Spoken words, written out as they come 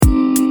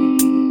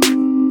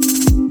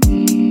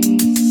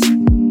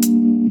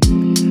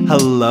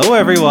Hello,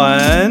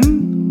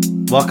 everyone.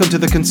 Welcome to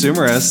The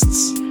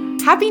Consumerists.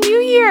 Happy New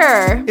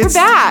Year. We're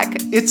back.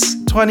 It's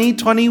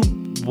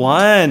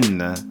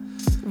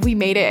 2021. We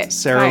made it.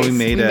 Sarah, guys, we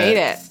made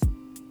it.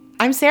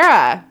 I'm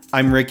Sarah.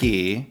 I'm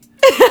Ricky.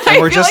 And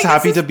we're just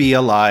happy to be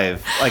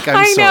alive. Like,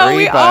 I'm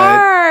sorry,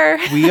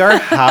 but we are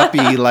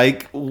happy.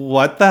 Like,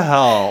 what the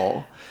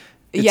hell?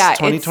 It's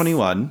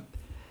 2021.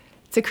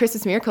 It's a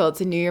Christmas miracle.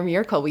 It's a New Year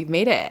miracle. We've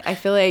made it. I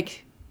feel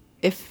like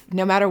if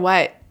no matter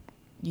what,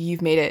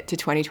 you've made it to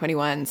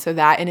 2021. So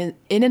that in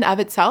and of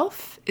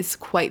itself is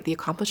quite the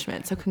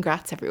accomplishment. So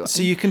congrats, everyone.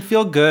 So you can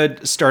feel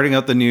good starting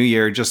out the new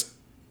year just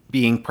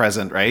being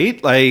present,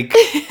 right? Like,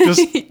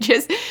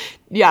 The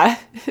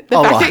fact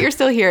that you're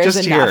still here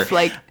is enough. Here.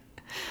 Like,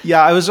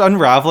 yeah, I was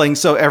unraveling.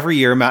 So every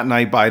year, Matt and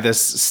I buy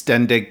this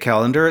Stendig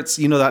calendar. It's,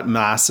 you know, that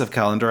massive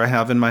calendar I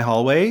have in my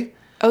hallway.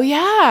 Oh,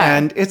 yeah.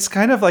 And it's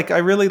kind of like, I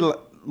really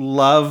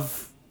love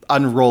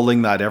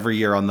unrolling that every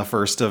year on the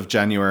 1st of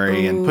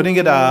January and putting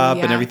it up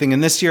and everything.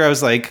 And this year I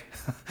was like,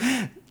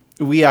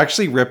 we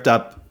actually ripped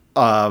up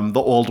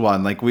the old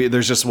one. Like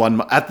there's just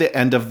one at the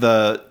end of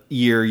the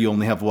year. You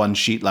only have one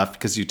sheet left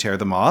because you tear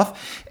them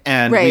off.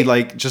 And we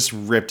like just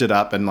ripped it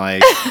up and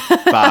like,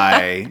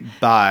 bye,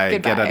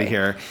 get out of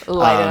here.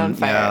 Light it on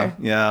fire.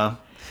 Yeah.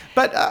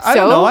 But I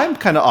don't know. I'm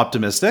kind of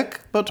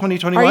optimistic about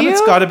 2021. Are you? It's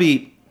got to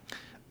be,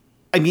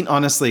 I mean,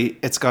 honestly,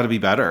 it's got to be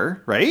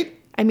better, right?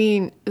 I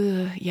mean,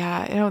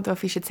 I don't know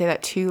if we should say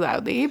that too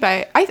loudly,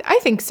 but I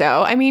think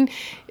so. I mean,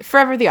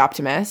 forever the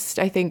optimist.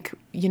 I think,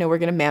 you know, we're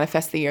going to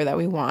manifest the year that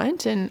we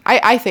want. And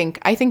I think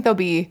there'll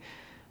be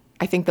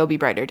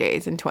brighter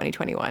days in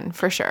 2021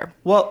 for sure.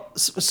 Well,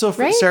 so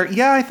for right? Sarah,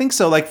 yeah, I think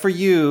so. Like for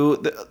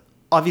you,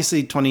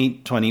 obviously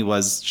 2020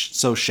 was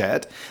so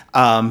shit.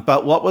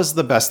 But what was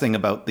the best thing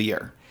about the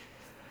year?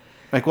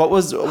 Like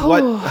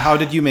how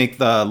did you make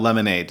the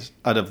lemonade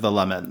out of the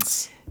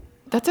lemons?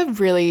 That's a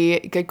really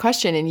good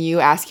question. And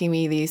you asking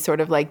me these sort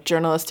of like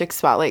journalistic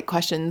spotlight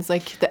questions,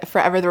 like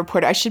forever the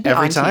reporter, I should be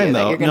every on time, to you though.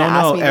 That you're going to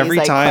ask me every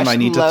these, time like, I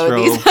need to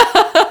throw,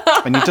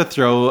 I need to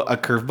throw a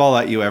curveball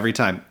at you every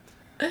time.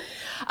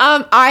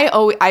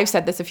 I've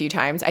said this a few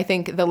times. I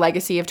think the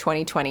legacy of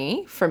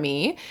 2020 for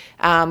me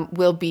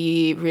will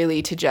be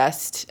really to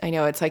just, I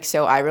know it's like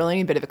so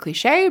eye-rolling, a bit of a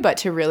cliche, but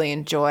to really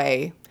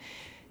enjoy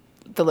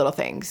the little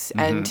things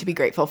and to be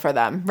grateful for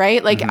them,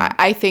 right? Like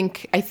I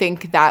think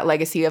that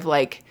legacy of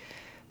like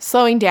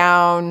slowing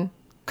down,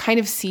 kind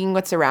of seeing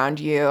what's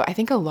around you. I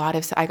think I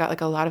got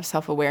like a lot of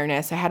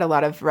self-awareness. I had a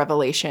lot of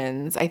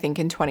revelations, I think,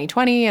 in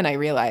 2020, and I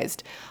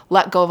realized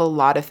let go of a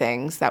lot of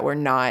things that were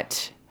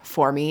not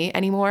for me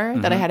anymore,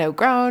 that I had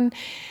outgrown.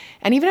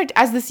 And even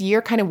as this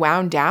year kind of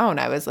wound down,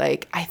 I was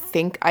like, I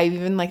think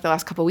even like the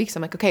last couple of weeks,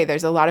 I'm like, okay,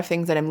 there's a lot of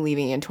things that I'm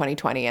leaving in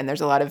 2020, and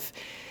there's a lot of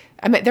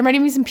there might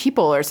even be some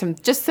people or some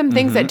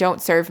things that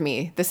don't serve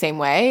me the same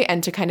way,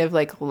 and to kind of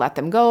like let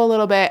them go a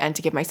little bit and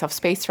to give myself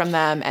space from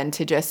them and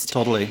to just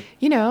totally,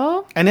 you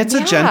know. And it's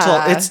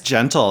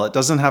gentle. It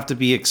doesn't have to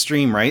be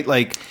extreme, right?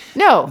 Like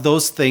no,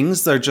 those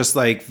things are just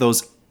like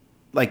those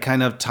like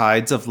kind of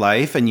tides of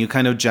life, and you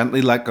kind of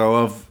gently let go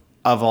of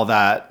all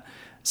that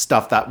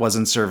stuff that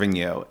wasn't serving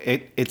you.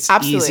 It's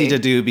Absolutely. Easy to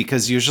do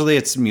because usually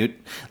it's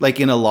like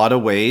in a lot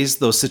of ways,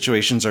 those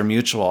situations are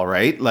mutual,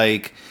 right?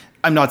 Like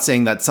I'm not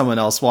saying that someone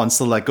else wants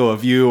to let go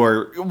of you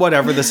or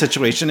whatever the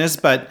situation is,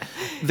 but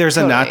there's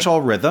a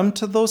natural rhythm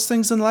to those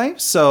things in life.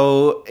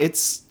 So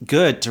it's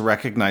good to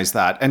recognize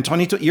that. And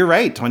you're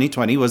right.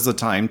 2020 was the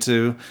time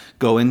to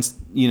go in,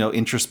 you know,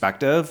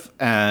 introspective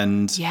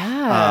and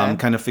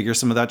kind of figure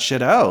some of that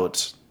shit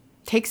out.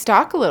 Take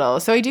stock a little.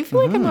 So I do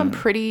feel like I'm on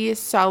pretty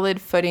solid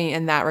footing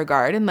in that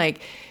regard. And like,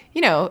 you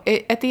know,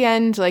 at the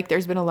end, like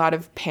there's been a lot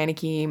of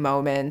panicky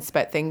moments,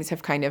 but things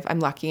have I'm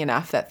lucky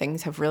enough that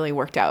things have really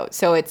worked out.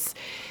 So it's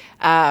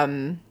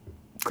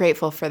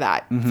grateful for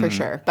that for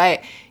sure.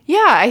 But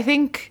yeah, I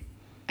think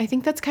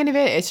that's kind of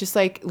it. It's just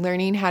like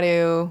learning how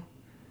to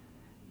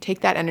take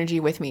that energy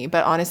with me.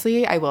 But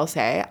honestly, I will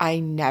say I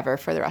never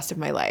for the rest of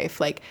my life,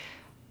 like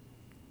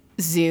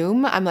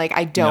Zoom, I'm like,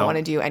 I don't want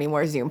to do any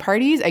more Zoom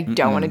parties. I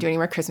don't want to do any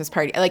more Christmas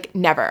party. Like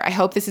never. I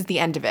hope this is the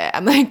end of it.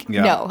 I'm like,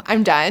 no,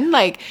 I'm done.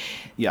 Like,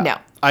 no.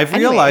 I've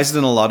realized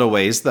in a lot of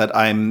ways that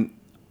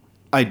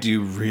I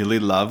do really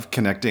love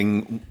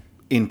connecting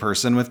in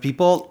person with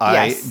people.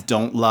 Yes.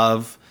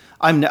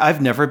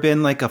 I've never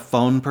been like a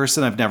phone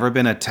person. I've never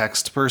been a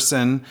text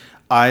person.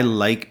 I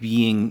like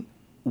being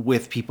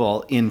with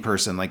people in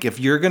person. Like if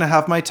you're going to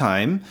have my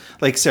time,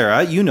 like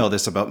Sarah, you know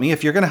this about me.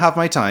 If you're going to have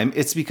my time,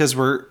 it's because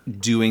we're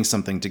doing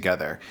something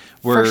together.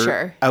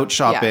 We're out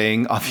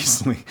shopping,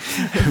 obviously.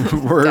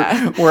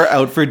 we're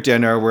out for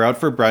dinner. We're out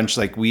for brunch.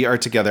 Like we are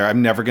together.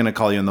 I'm never going to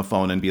call you on the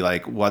phone and be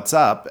like, what's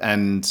up?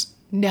 And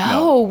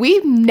No,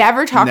 we've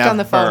never talked on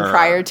the phone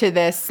prior to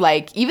this,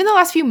 like, even the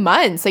last few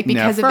months, like,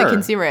 because of the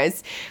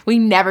consumers. We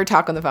never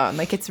talk on the phone.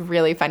 Like, it's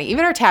really funny.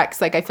 Even our text,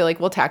 like, I feel like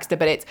we'll text it,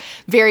 but it's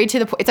very to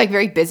the point. It's, like,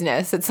 very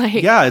business. It's,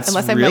 like, yeah, it's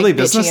unless I'm, really like,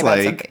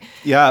 business-like.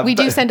 Yeah. We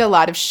do send a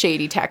lot of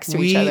shady texts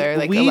to each other.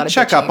 Like, a lot of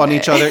check up on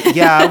each other.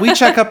 Yeah, we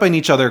check up on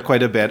each other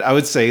quite a bit. I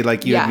would say,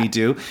 like, you and me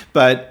do.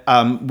 But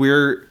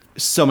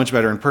so much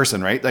better in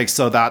person, right? Like,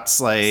 so that's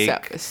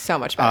like So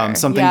much better.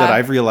 something that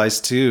I've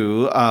realized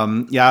too.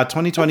 Yeah,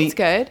 2020. That's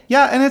good.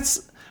 Yeah, and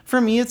it's for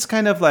me, it's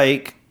kind of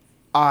like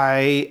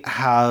I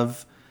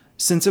have,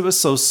 since it was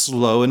so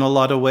slow in a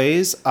lot of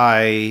ways,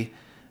 I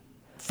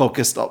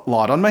focused a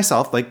lot on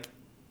myself, like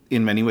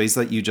in many ways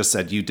that you just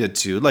said you did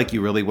too. Like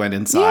you really went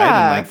inside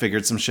and like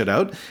figured some shit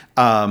out.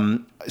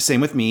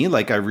 Same with me.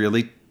 Like I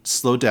really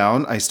slowed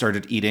down. I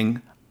started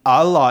eating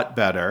a lot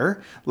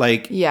better.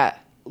 Like Yeah.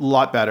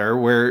 lot better,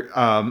 where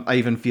I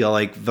even feel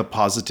like the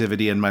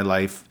positivity in my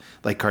life,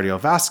 like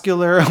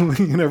cardiovascular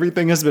and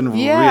everything has been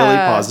really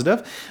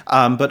positive.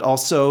 But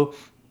also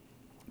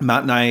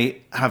Matt and I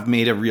have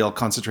made a real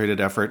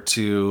concentrated effort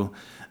to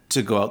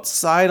go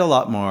outside a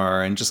lot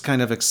more and just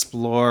kind of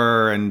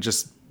explore and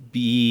just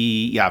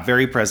be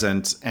very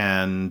present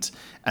and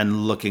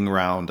looking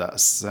around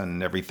us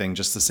and everything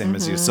just the same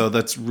as you. So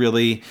that's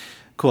really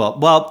cool.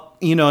 Well,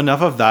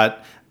 enough of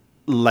that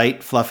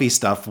light, fluffy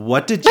stuff.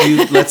 What did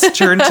you, let's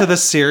turn to the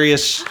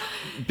serious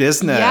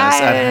business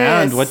at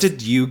hand. What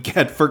did you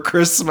get for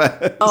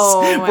Christmas?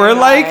 Oh my We're God.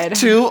 like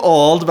too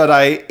old, but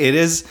it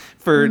is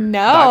for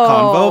that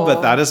convo,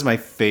 but that is my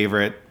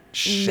favorite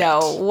shit.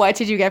 No, what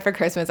did you get for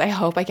Christmas? I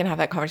hope I can have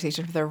that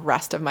conversation for the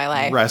rest of my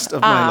life. Rest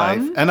of my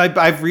life. And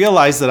I've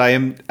realized that I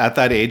am at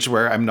that age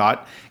where I'm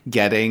not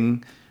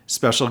getting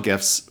special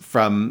gifts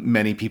from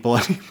many people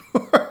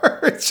anymore.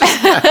 It's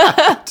just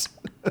that.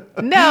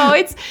 No,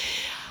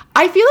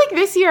 I feel like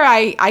this year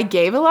I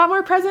gave a lot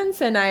more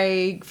presents, and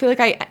I feel like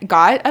I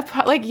got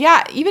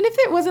even if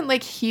it wasn't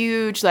like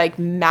huge, like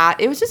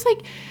it was just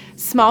like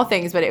small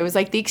things, but it was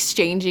like the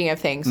exchanging of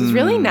things was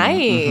really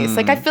nice.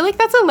 Like I feel like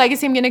that's a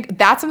legacy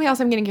that's something else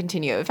I'm gonna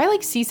continue. If I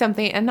like see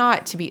something, and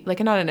not to be like,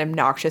 not in an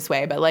obnoxious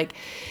way, but like,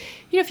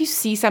 if you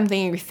see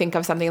something, you think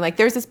of something, like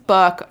there's this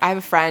book, I have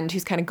a friend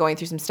who's kind of going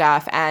through some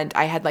stuff, and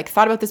I had like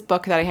thought about this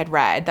book that I had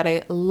read that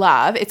I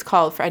love. It's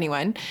called, for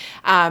anyone,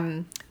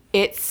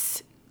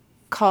 it's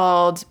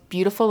called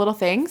Beautiful Little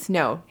Things.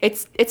 No,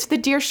 it's the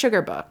Dear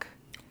Sugar book.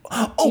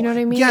 Do you know what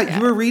I mean? Yeah,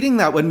 you were reading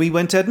that when we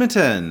went to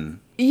Edmonton.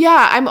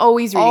 Yeah, I'm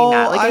always reading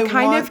that. Like I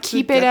kind want of to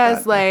keep get it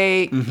as that.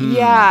 like,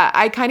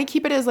 I kind of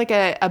keep it as like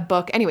a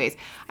book. Anyways,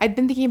 I'd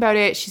been thinking about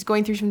it. She's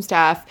going through some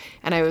stuff,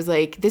 and I was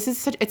like, this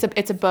is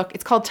it's a book.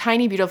 It's called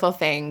Tiny Beautiful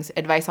Things: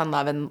 Advice on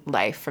Love and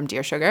Life from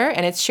Dear Sugar,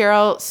 and it's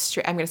Cheryl.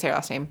 I'm going to say her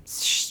last name.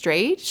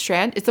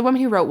 Strand. It's the woman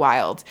who wrote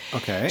Wild.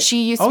 Okay.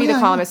 She used to be the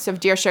columnist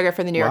of Dear Sugar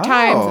for the New York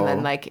Times, and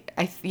then like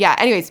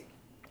Anyways,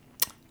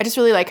 I just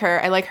really like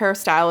her. I like her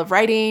style of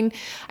writing.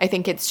 I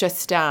think it's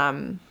just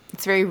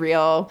it's very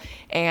real,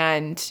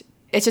 and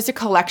it's just a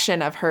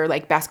collection of her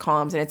like best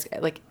columns, and it's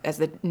like, as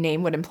the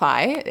name would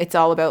imply, it's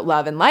all about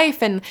love and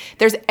life, and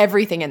there's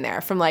everything in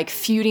there, from like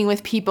feuding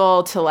with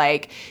people to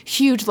like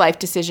huge life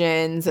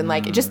decisions, and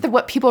like just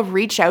what people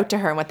reach out to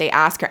her and what they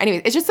ask her.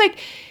 Anyways,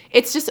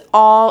 it's just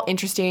all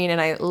interesting, and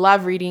I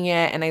love reading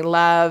it, and I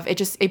love it.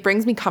 It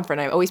brings me comfort.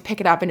 And I always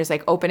pick it up and just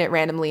like open it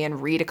randomly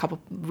and read a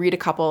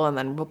couple, and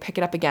then we'll pick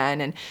it up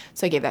again. And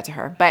so I gave that to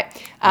her. But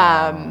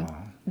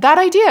that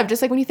idea of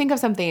just like when you think of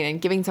something and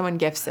giving someone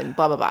gifts and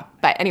blah blah blah.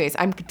 But anyways,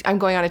 I'm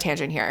going on a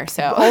tangent here.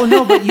 So Oh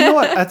no, but you know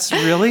what? That's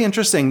really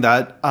interesting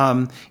that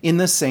in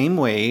the same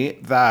way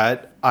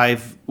that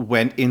I've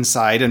went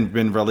inside and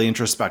been really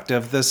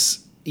introspective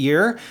this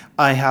year,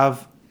 I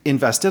have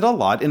invested a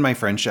lot in my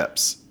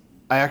friendships.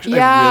 I really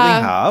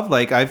have.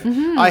 Like I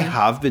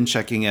have been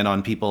checking in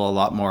on people a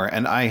lot more,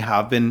 and I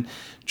have been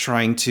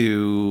trying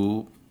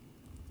to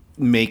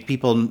make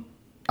people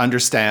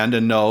understand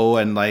and know,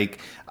 and like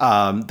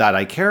that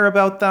I care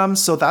about them.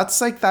 So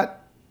that's like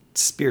that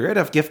spirit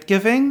of gift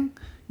giving,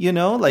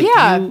 like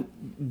you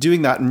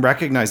doing that and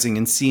recognizing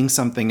and seeing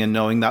something and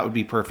knowing that would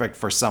be perfect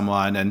for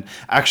someone, and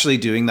actually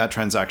doing that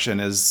transaction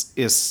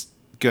is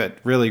good.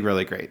 Really,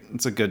 really great.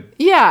 It's a good,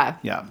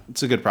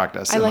 it's a good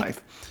practice in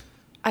life.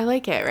 I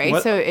like it,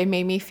 right? So it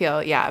made me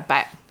feel,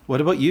 but.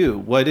 What about you?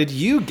 What did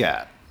you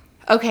get?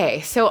 Okay,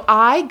 so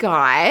I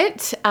got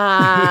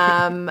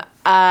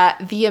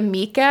the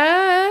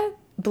Amika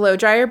blow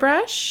dryer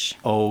brush.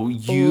 Oh,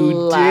 you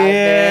Love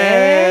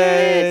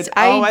did. It.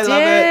 I did.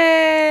 love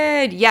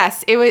it.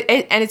 Yes,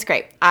 and it's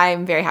great.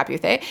 I'm very happy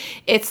with it.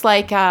 It's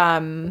like,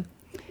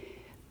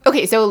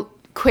 okay, so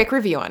quick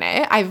review on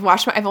it. I've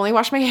only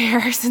washed my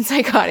hair since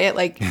I got it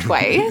like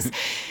twice.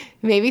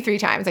 Maybe 3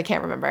 times. I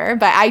can't remember,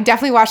 but I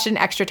definitely watched it an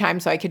extra time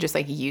so I could just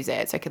like use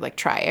it. So I could like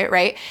try it.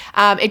 Right.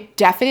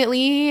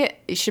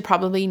 You should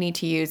probably need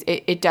to use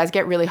it. It does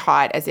get really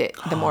hot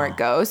the more it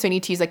goes. So you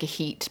need to use like a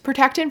heat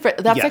protectant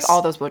like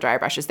all those blow dryer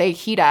brushes. They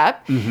heat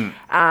up.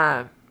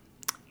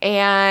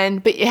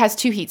 But it has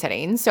 2 heat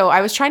settings. So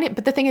I was trying to,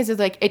 but the thing is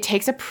like, it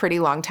takes a pretty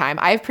long time.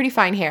 I have pretty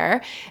fine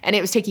hair, and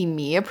it was taking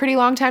me a pretty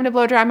long time to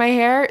blow dry my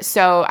hair.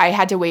 So I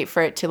had to wait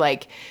for it to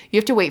you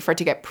have to wait for it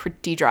to get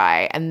pretty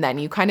dry, and then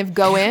you kind of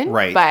go in.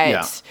 Right.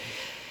 But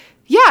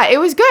yeah, it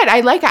was good.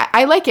 I like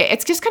it.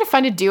 It's just kind of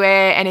fun to do it,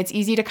 and it's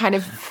easy to kind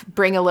of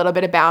bring a little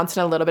bit of bounce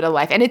and a little bit of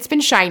life. And it's been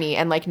shiny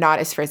and like not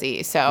as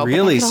frizzy. So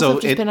really, so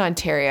just been in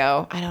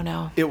Ontario. I don't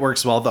know. It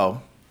works well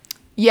though.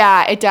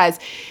 Yeah, it does.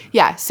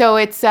 Yeah, so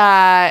it's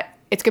a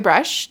good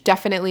brush.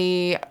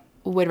 Definitely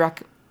would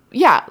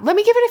yeah, let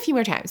me give it a few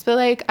more times. But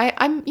like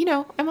I'm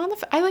I'm on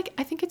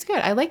I think it's good.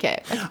 I like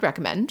it. I could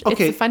recommend.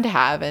 Okay. It's fun to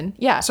have, and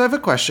yeah. So I have a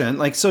question.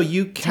 Like, so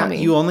you can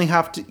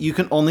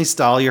only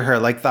style your hair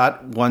like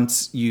that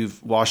once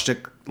you've washed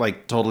it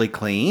like totally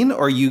clean,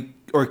 or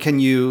can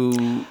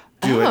you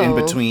do it in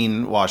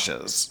between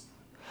washes?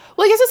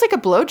 Well, I guess it's like a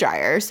blow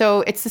dryer,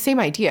 so it's the same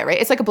idea, right?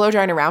 It's like a blow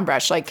dryer and a round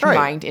brush, like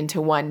combined into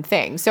one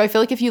thing. So I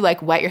feel like if you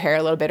like wet your hair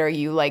a little bit, or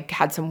you like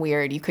had some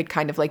weird, you could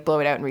kind of like blow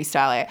it out and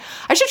restyle it.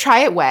 I should try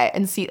it wet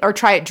and see, or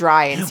try it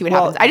dry and see what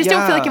happens. I just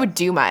don't feel like it would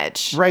do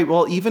much. Right.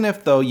 Well, even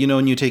if though,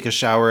 when you take a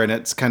shower and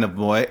it's kind of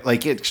moist,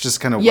 like it just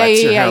kind of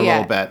wets your hair a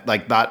little bit,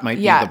 like that might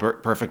be the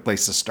perfect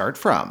place to start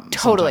from.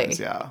 Totally.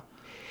 Yeah.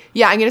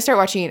 Yeah, I'm going to start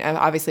watching,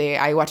 obviously,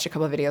 I watched a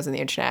couple of videos on the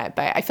internet,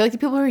 but I feel like the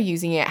people who are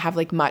using it have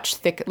like much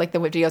thick, like the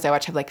videos I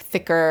watch have like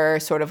thicker,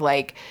 sort of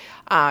like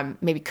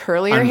maybe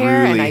curlier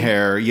hair. Unruly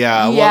hair,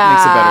 yeah. Well, it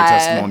makes a better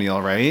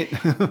testimonial, right?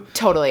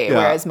 Totally,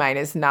 whereas mine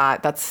is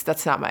not,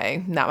 that's not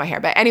my hair.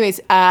 But anyways,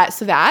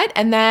 so that,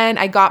 and then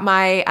I got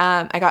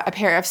I got a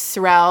pair of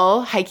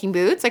Sorel hiking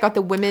boots. I got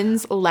the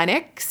women's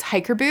Lennox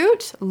hiker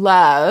boot.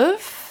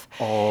 Love.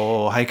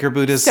 Oh, hiker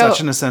boot is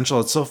such an essential.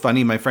 It's so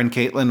funny. My friend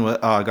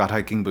Caitlin got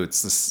hiking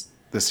boots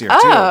this year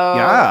too.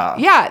 Yeah.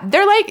 Yeah.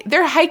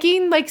 They're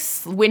hiking like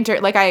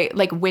winter,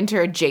 like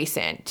winter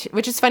adjacent,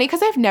 which is funny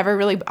because I don't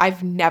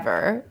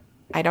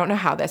know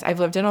how I've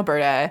lived in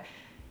Alberta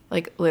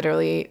like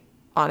literally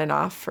on and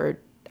off for,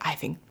 I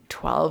think,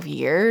 12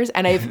 years,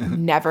 and I've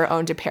never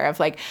owned a pair of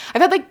I've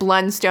had like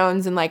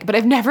Blundstones and but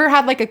I've never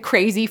had like a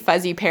crazy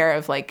fuzzy pair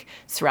of like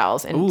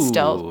Sorels, and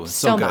still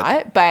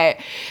not. But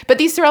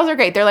these Sorels are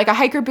great. They're like a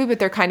hiker boot, but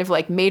they're kind of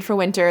like made for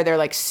winter. They're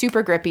like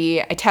super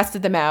grippy. I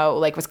tested them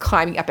out, was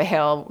climbing up a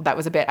hill that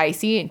was a bit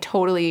icy, and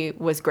totally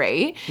was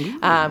great,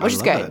 which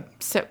is good.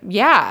 So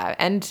yeah,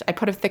 and I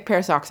put a thick pair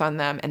of socks on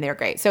them, and they're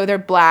great. So they're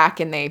black,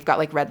 and they've got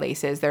like red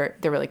laces. They're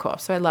really cool.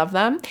 So I love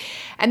them.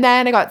 And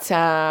then I got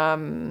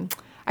some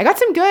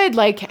good,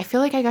 I feel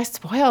like I got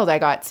spoiled. I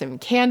got some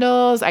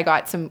candles. I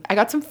got some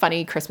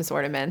funny Christmas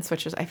ornaments,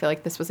 I feel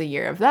like this was a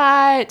year of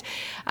that.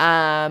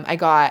 I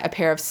got a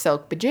pair of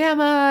silk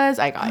pajamas.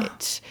 I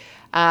got,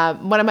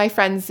 one of my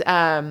friends,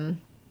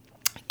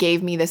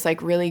 gave me this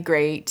really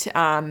great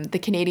the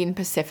Canadian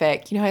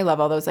Pacific. I love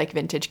all those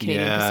vintage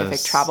Canadian Pacific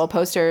travel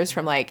posters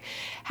from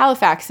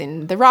Halifax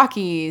and the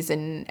Rockies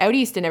and out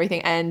east and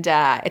everything. And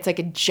it's a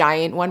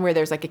giant one where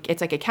there's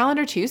it's a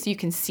calendar too, so you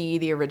can see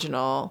the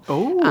original.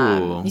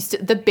 Oh,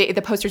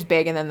 the poster's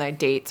big, and then the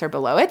dates are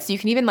below it, so you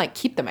can even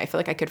keep them. I feel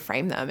like I could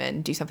frame them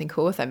and do something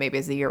cool with them maybe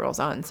as the year rolls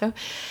on. So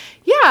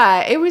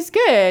yeah, it was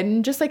good,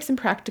 and just some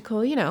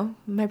practical,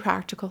 my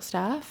practical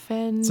stuff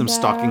and some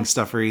stocking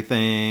stuffery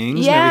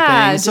things.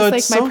 Yeah, and everything.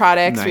 just so my so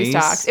products nice.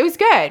 Restocks. It was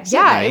good. So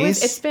yeah,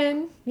 nice. It's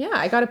been. Yeah,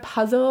 I got a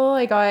puzzle.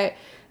 I got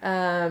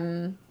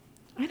I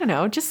don't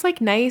know, just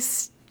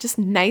nice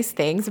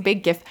things. A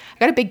big gift. I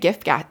got a big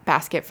gift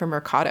basket from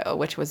Mercado,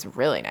 which was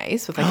really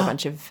nice, with a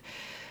bunch of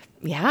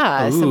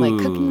some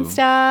cooking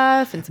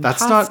stuff and some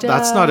pasta.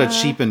 That's not a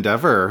cheap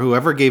endeavor.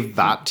 Whoever gave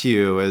that to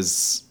you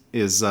is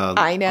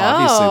I know,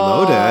 obviously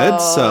loaded.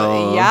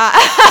 So yeah,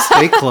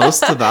 stay close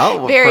to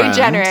that. Very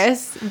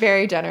generous.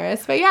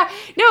 But yeah,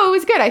 no, it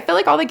was good. I feel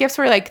like all the gifts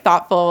were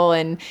thoughtful,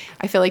 and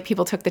I feel like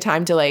people took the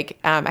time to I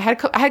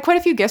had quite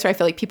a few gifts where I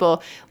feel like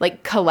people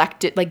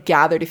collected,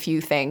 gathered a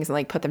few things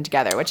and put them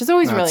together, which is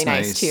always really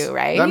nice too,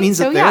 right? That means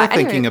that they're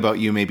thinking about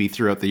you maybe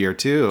throughout the year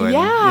too. And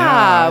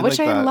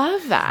I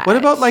love that. What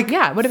about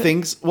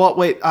things? Well,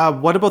 wait.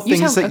 What about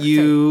things that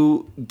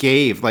you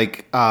gave?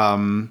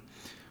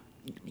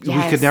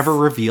 We could never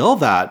reveal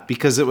that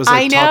because it was top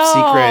secret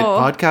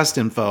podcast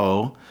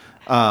info.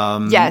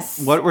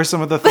 Yes. What were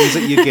some of the things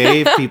that you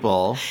gave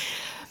people?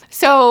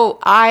 So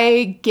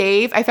I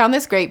found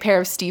this great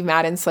pair of Steve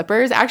Madden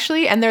slippers,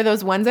 actually, and they're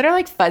those ones that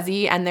are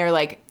fuzzy, and they're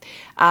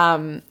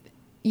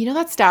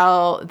that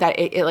style that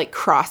it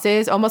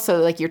crosses almost,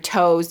 so your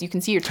toes, you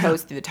can see your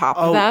toes through the top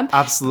of them.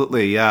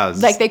 Absolutely,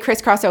 yes. They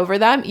crisscross over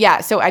them.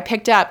 Yeah, so I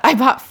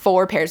bought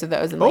 4 pairs of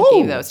those and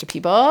gave those to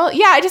people.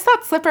 Yeah, I just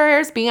thought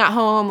slippers, being at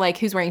home,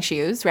 who's wearing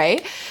shoes,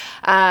 right?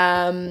 So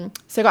I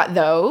got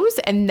those,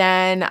 and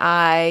then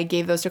I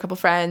gave those to a couple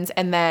friends,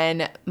 and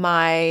then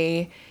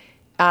my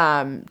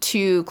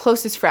 2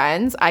 closest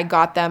friends, I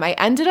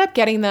ended up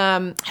getting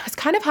them. I was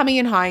kind of humming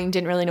and hawing,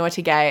 didn't really know what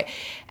to get.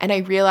 And I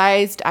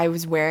realized I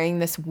was wearing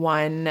this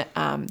one,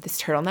 this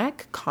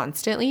turtleneck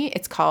constantly.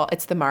 It's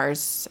the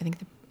Mars. I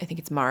think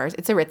it's Mars.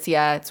 It's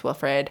Aritzia. It's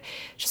Wilfred.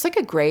 Just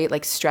a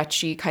great,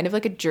 stretchy, kind of a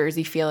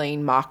jersey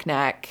feeling mock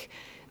neck,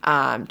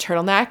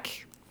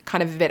 turtleneck,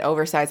 kind of a bit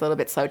oversized, a little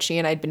bit slouchy.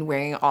 And I'd been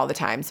wearing it all the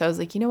time. So I was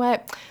like, you know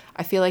what?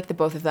 I feel like the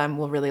both of them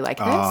will really like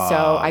this.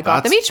 So I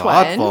got them each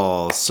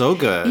thoughtful. one. So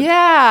good.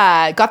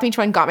 Yeah. Got them each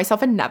one, got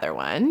myself another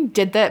one.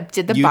 Did the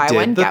buy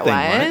one, get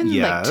one.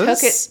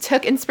 Yes.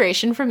 Took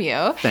inspiration from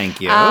you.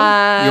 Thank you. You're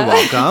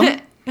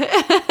welcome.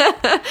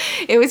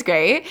 It was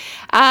great.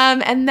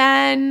 And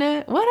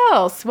then what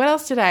else? What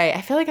else did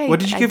I feel like What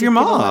did you give your a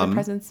lot of mom?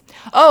 presents.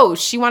 Oh,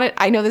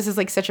 I know this is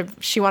like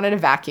she wanted a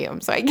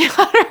vacuum. So I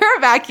got her a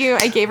vacuum.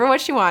 I gave her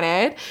what she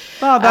wanted.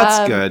 Oh,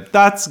 that's good.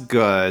 That's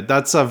good.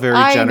 That's a very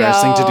I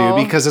generous thing to do, know.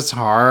 because it's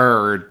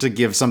hard to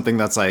give something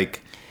that's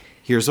like,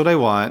 here's what I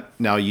want.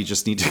 Now you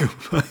just need to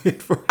buy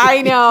it for me.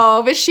 I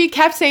know, but she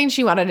kept saying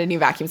she wanted a new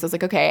vacuum. So I was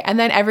like, okay. And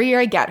then every year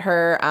I get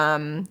her,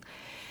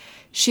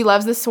 she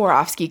loves the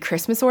Swarovski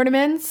Christmas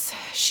ornaments.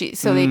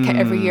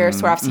 Every year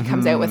Swarovski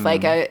comes out with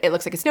like it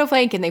looks like a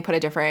snowflake, and they put a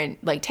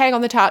different like tag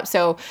on the top.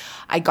 So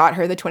I got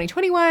her the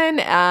 2021.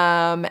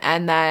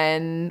 And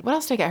then what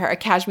else did I get her? I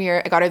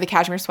got her the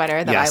cashmere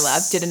sweater that I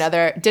love.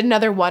 Did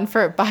another one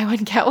for buy one,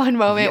 get one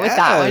moment with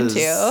that one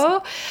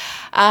too.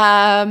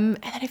 And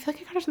then I feel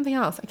like I got her something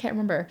else. I can't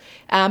remember.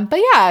 But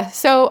yeah,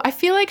 so I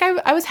feel like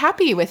I was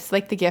happy with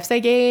like the gifts I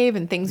gave,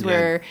 and things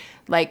were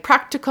like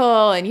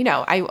practical. And,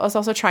 I was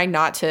also trying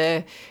not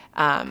to,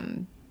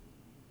 like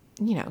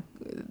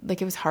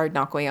it was hard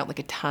not going out like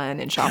a ton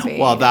and shopping.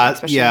 Well,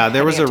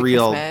 there was a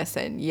real Christmas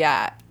and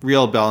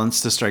real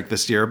balance to strike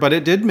this year, but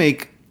it did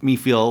make me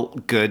feel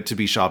good to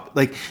be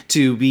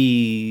to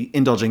be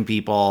indulging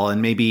people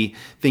and maybe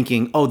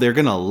thinking, oh, they're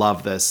going to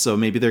love this. So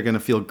maybe they're going to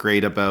feel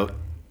great about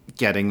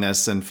getting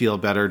this and feel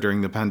better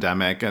during the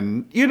pandemic.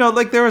 And,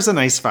 there was a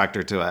nice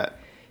factor to it.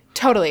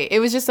 Totally. It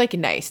was just like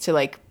nice to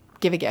like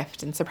give a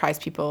gift and surprise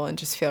people and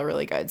just feel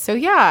really good. So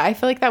yeah, I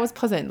feel like that was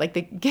pleasant. Like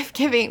the gift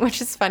giving, which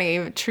is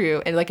funny,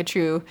 true, and like a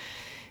true,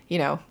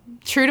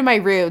 true to my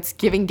roots,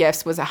 giving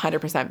gifts was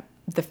 100%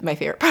 my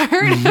favorite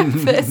part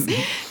of this.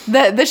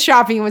 The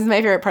shopping was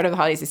my favorite part of the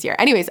holidays this year.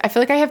 Anyways, I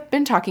feel like I have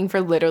been talking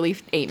for literally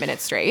 8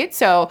 minutes straight.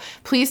 So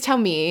please tell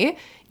me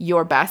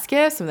your best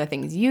gifts, some of the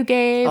things you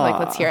gave. Like,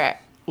 let's hear it.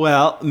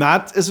 Well,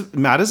 Matt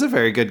is a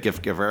very good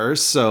gift giver.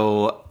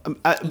 So,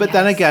 but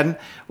then again,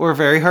 we're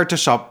very hard to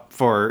shop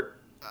for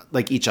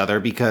like each other,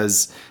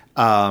 because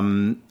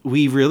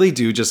we really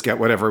do just get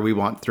whatever we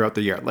want throughout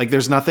the year. Like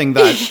there's nothing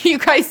that you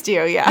guys do.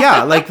 Yeah.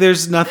 Yeah. Like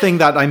there's nothing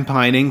that I'm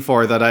pining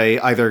for that I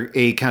either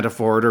A, can't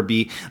afford, or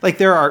B, like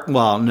there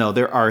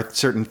are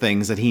certain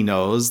things that he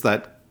knows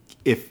that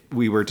if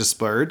we were to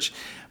splurge,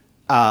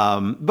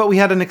 but we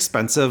had an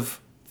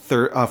expensive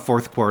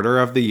fourth quarter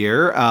of the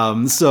year.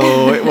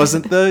 So it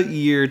wasn't the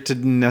year to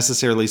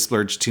necessarily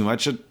splurge too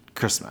much at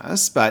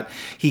Christmas, but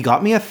he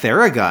got me a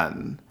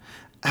Theragun.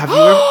 Have you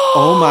ever?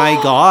 Oh my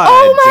God.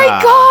 Oh my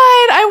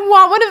God. I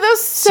want one of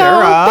those so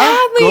Sarah,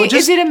 badly.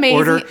 Is it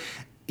amazing?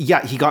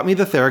 Yeah, he got me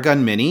the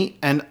Theragun Mini,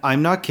 and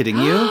I'm not kidding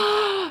you.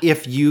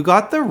 If you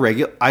got the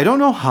regular, I don't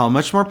know how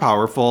much more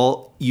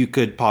powerful you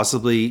could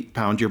possibly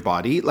pound your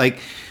body. Like,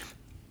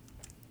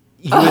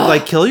 you would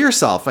like kill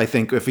yourself, I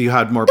think, if you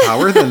had more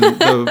power than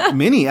the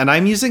Mini. And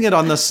I'm using it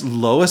on the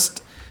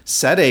lowest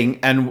setting,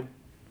 and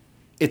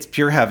it's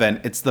pure heaven.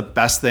 It's the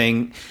best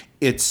thing.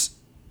 It's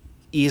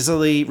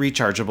easily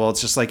rechargeable.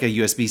 It's just like a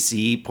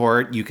USB-C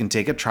port. You can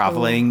take it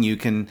traveling. You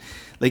can,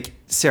 like,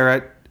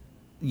 Sarah,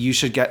 you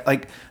should get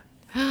like,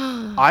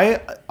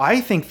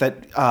 I think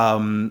that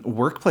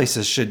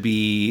workplaces should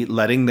be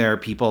letting their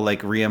people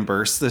like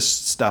reimburse this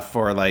stuff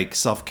for like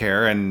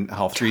self-care and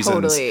health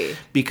reasons,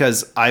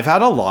 because I've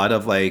had a lot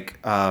of like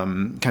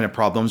kind of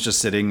problems just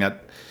sitting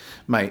at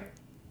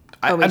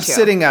I'm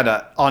sitting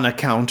on a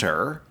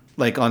counter,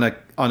 like on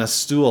a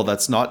stool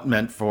that's not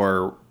meant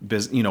for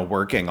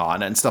working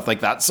on and stuff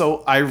like that.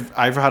 So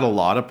I've had a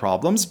lot of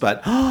problems,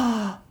 but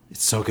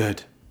it's so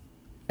good.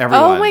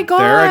 Everyone, oh my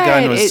God.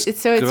 Theragun was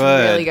it's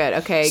really good.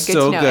 Okay, good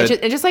so to know. Good.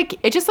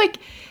 It just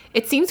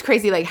it seems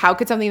crazy. Like, how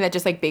could something that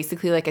just like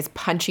basically like is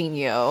punching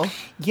you?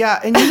 Yeah,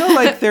 and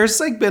like there's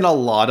like been a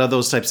lot of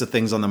those types of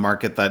things on the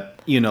market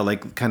that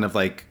like kind of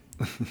like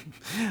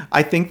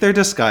I think they're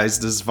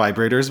disguised as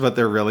vibrators, but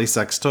they're really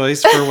sex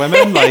toys for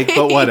women. Like,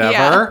 but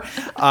whatever.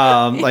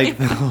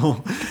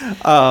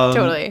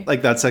 Totally.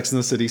 Like that Sex in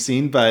the City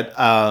scene. But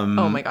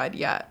oh my God,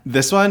 yeah.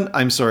 This one,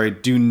 I'm sorry,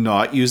 do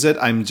not use it.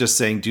 I'm just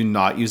saying, do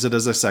not use it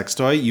as a sex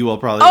toy. You will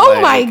probably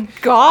my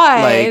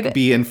God, like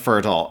be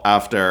infertile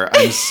after.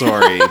 I'm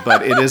sorry,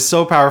 but it is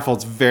so powerful.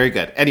 It's very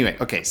good. Anyway,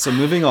 okay, so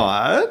moving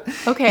on.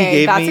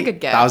 Okay, that's a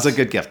good gift. That was a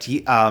good gift.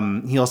 He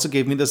also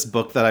gave me this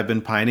book that I've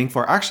been pining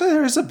for. Actually,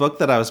 there is a book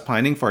that I was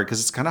pining for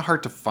because it's kind of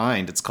hard to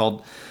find. It's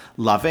called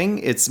Loving.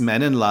 It's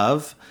Men in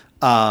Love,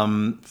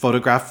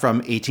 photographed from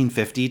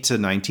 1850 to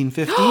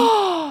 1950.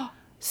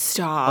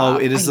 Stop. Oh,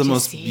 it is the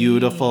most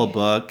beautiful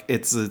book.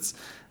 It's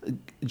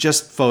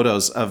just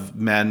photos of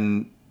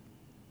men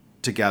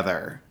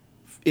together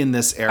in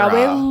this era. Oh,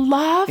 I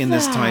love in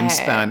this time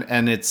span.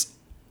 And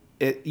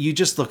you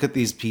just look at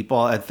these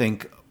people and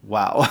think,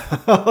 wow,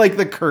 like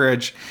the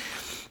courage.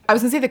 I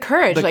was gonna say the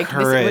courage. We're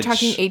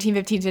talking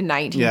 1850 to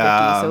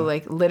 1950, so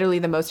like literally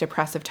the most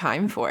oppressive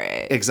time for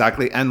it.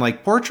 Exactly, and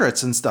like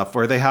portraits and stuff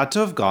where they had to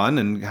have gone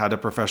and had a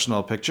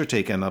professional picture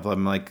taken of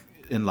them, like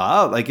in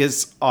love. Like,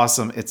 it's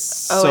awesome. It's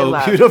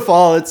so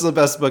beautiful. It's the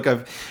best book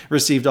I've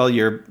received all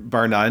year,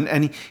 bar none.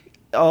 And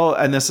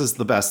this is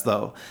the best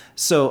though.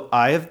 So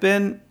I have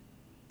been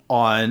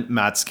on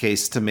Matt's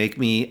case to make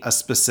me a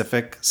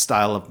specific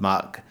style of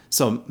mug.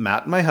 So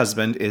Matt, my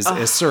husband, is a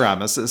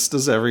ceramicist,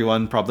 as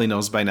everyone probably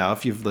knows by now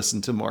if you've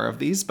listened to more of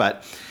these.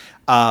 But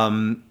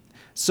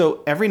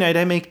so every night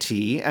I make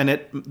tea,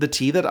 and the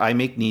tea that I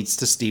make needs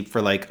to steep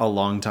for like a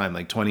long time,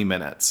 like 20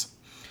 minutes.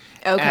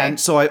 Okay. And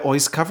so I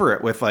always cover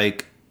it with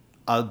like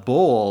a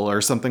bowl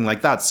or something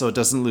like that so it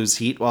doesn't lose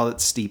heat while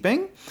it's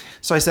steeping.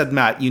 So I said,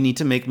 Matt, you need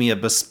to make me a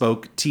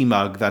bespoke tea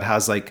mug that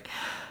has like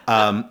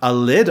a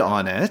lid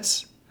on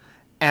it.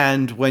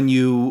 And when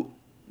you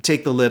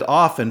take the lid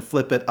off and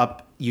flip it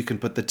up, you can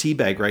put the tea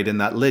bag right in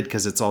that lid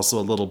because it's also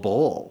a little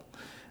bowl.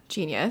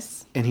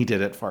 Genius. And he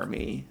did it for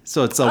me.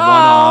 So it's a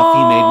one-off.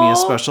 He made me a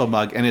special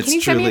mug, and it's Can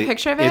you truly. send me a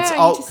picture of it?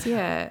 I need to see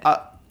it.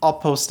 I'll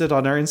post it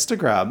on our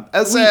Instagram.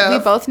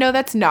 We both know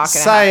that's not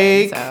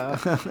going to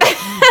happen. So.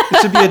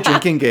 It should be a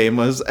drinking game.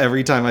 Was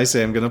every time I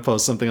say I'm going to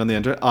post something on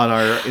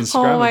our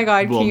Instagram. Oh my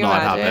God! Will can you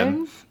not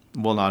imagine?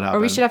 happen. Will not happen.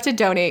 Or we should have to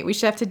donate. We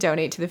should have to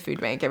donate to the food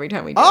bank every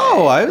time we do it.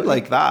 Oh, I would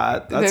like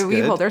that. That's we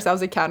good. hold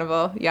ourselves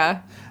accountable.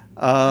 Yeah.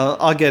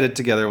 I'll get it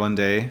together one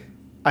day.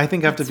 I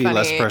think I have to be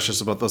less funny. precious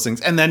about those things.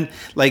 And then,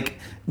 like,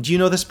 do you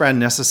know this brand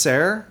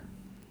Necessaire?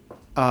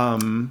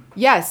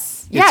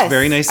 Yes. It's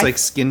very nice, like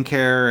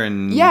skincare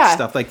and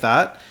stuff like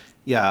that.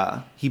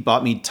 Yeah, he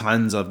bought me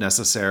tons of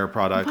Necessaire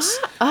products.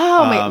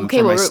 Oh my. Okay,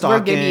 for my we're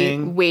going to be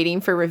stocking.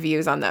 waiting for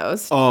reviews on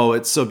those. Oh,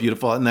 it's so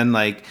beautiful. And then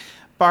like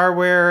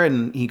barware,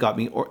 and he got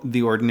me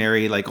The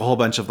Ordinary, like a whole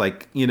bunch of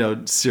like,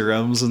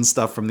 serums and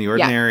stuff from The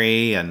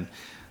Ordinary, and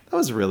that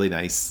was really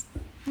nice.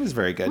 It was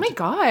very good. Oh my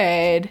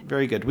God.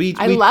 Very good. We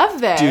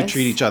love this. do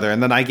treat each other.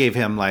 And then I gave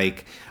him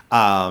like,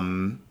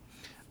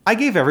 I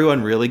gave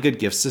everyone really good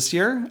gifts this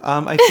year.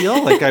 I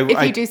feel like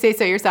if you do say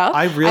so yourself.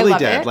 I really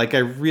did. It. Like I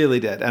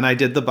really did. And I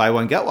did the buy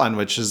one, get one,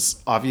 which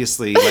is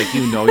obviously like,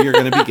 you're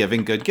going to be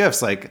giving good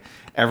gifts. Like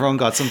everyone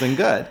got something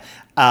good.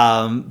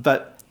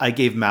 But I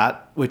gave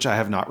Matt, which I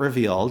have not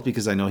revealed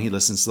because I know he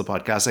listens to the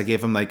podcast. I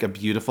gave him like a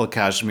beautiful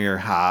cashmere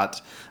hat,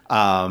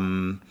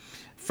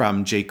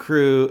 from J.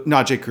 Press,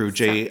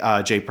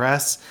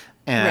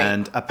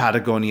 and a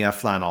Patagonia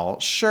flannel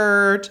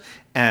shirt.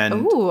 And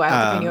ooh, I don't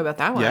think I knew about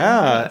that one.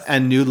 Yeah, Nice.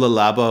 and new Le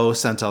Labo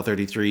Centel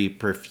 33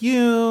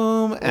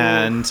 perfume,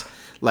 and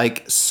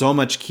like so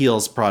much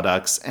Kiehl's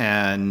products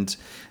and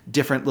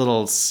different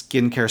little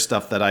skincare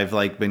stuff that I've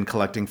like been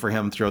collecting for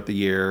him throughout the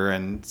year,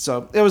 and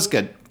so it was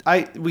good.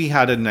 We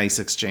had a nice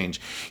exchange.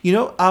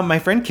 My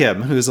friend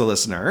Kim, who's a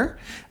listener,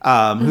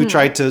 who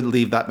tried to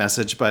leave that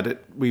message,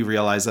 but we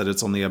realized that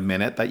it's only a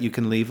minute that you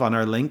can leave on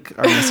our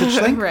message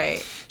link.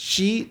 Right.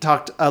 She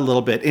talked a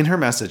little bit in her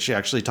message. She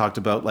actually talked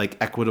about like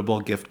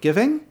equitable gift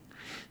giving.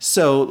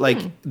 So like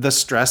the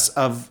stress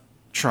of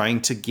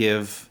trying to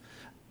give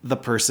the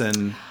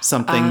person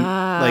something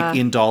like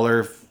in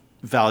dollar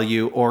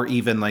value or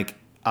even like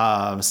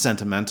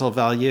sentimental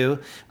value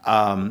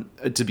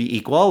to be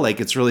equal. Like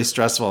it's really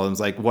stressful. It's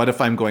like, what if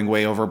I'm going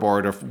way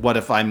overboard, or what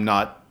if I'm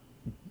not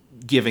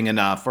giving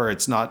enough, or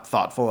it's not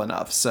thoughtful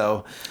enough?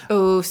 So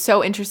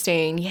so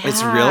interesting. Yeah,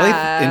 it's really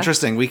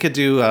interesting. We could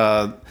do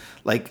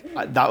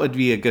that would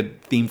be a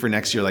good theme for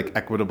next year, like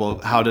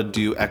how to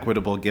do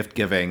equitable gift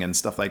giving and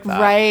stuff like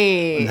that,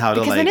 right? And how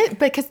to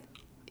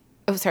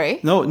sorry,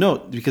 no,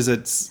 because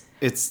it's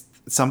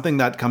something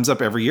that comes up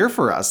every year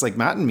for us. Like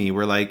Matt and me,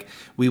 we're like,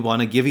 we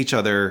want to give each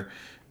other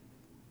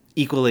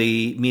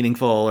equally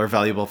meaningful or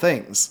valuable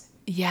things.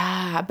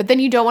 Yeah, but then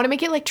you don't want to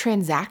make it like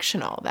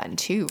transactional then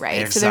too,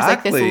 right?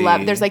 Exactly.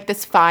 So there's like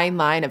this fine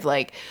line of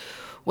like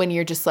when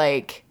you're just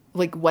like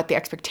what the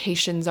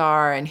expectations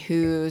are and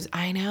who's.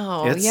 I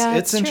know.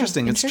 It's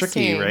interesting. It's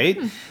tricky, right?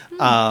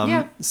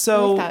 Yeah.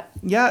 So I like that.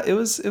 Yeah, it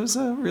was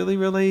a really,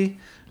 really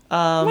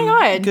oh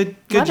my God,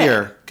 good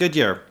year. Good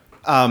year.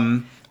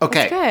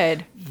 Okay. That's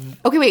good.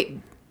 Okay, wait.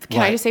 Can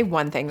What? I just say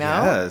one thing though?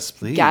 Yes,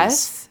 please.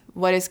 Guess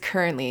what is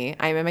currently?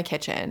 I'm in my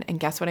kitchen, and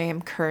guess what I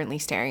am currently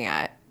staring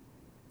at?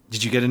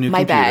 Did you get a new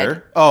My computer?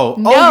 bed. Oh,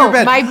 No, your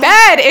bed. my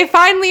bed. It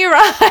finally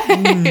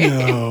arrived.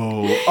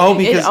 No. Oh,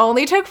 because It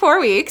only took 4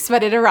 weeks,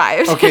 but it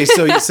arrived. okay,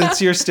 so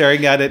since you're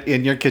staring at it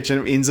in your kitchen,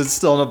 it means it's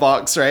still in a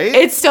box, right?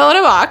 It's still in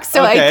a box,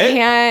 so Okay. I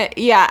can't.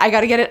 Yeah, I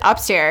got to get it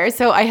upstairs.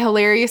 So I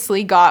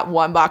hilariously got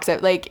one box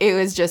out. Like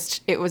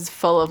it was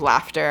full of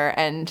laughter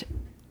and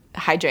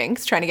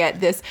hijinks trying to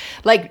get this.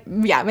 Like,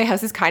 yeah, my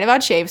house is kind of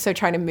odd shape, so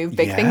trying to move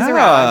big things Yeah.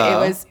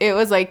 around. It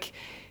was like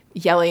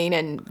yelling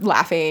and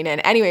laughing,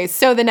 and anyways,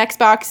 so the next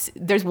box,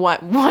 there's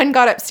one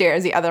got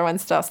upstairs, the other one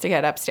still has to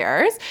get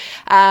upstairs,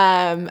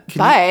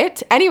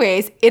 but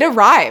anyways, it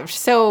arrived.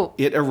 So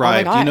It oh my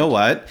arrived. God. You know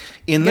what?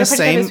 In Gonna the put it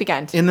together same this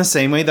weekend. in the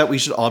same way that we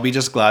should all be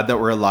just glad that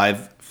we're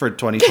alive for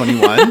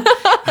 2021,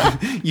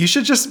 you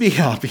should just be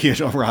happy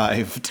it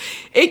arrived.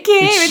 It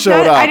came. It It's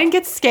showed not, up. I didn't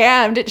get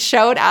scammed. It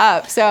showed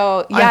up.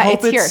 So I yeah,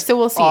 hope it's here. So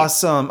we'll see.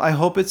 Awesome. I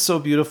hope it's so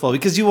beautiful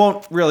because you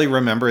won't really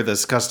remember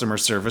this customer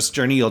service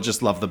journey. You'll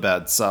just love the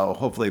bed. So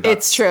hopefully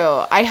that's It's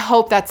true. I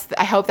hope that's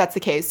the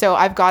case. So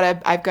I'm gonna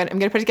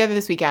put it together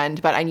this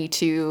weekend, but I need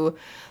to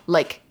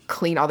like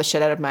clean all the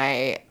shit out of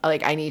my,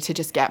 like I need to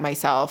just get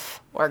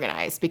myself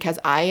organized because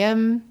I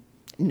am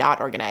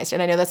not organized.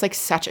 And I know that's like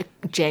such a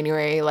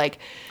January, like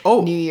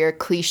New Year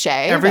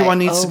cliche. Everyone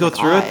needs to go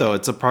through it though.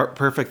 It's a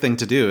perfect thing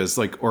to do is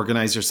like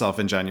organize yourself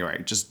in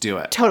January. Just do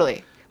it.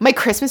 Totally. My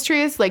Christmas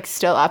tree is like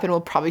still up and will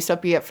probably still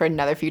be up for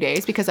another few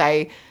days because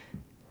I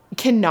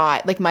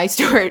cannot, like my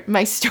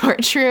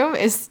storage room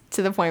is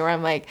to the point where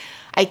I'm like,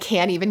 I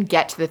can't even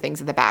get to the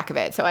things at the back of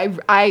it. So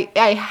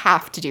I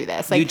have to do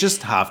this. Like, you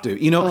just have to.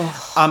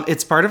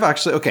 It's part of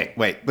actually. Okay,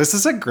 wait. This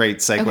is a great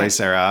segue,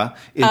 Sarah,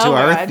 into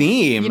our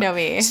theme. You know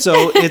me.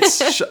 So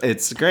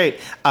it's great.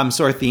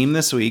 So our theme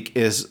this week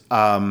is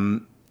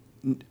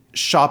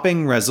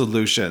shopping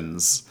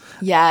resolutions.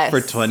 Yes. For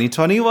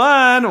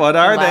 2021. What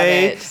are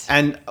they? It.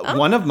 And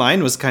one of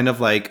mine was kind of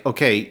like,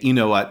 okay, you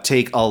know what?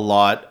 Take a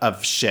lot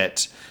of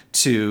shit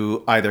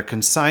to either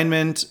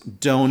consignment,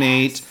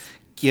 donate,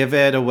 give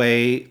it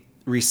away,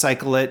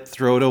 recycle it,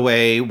 throw it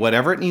away,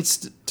 whatever it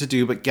needs to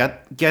do, but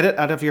get it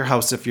out of your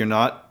house if you're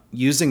not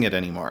using it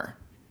anymore.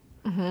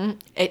 Mm-hmm.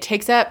 It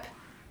takes up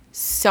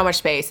so much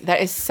space.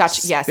 That is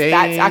such, yes,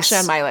 that's actually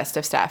on my list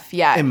of stuff.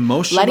 Yeah.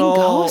 Emotional. Letting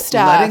go of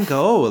stuff. Letting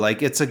go.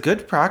 Like, it's a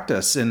good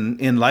practice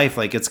in life.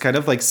 Like, it's kind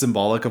of like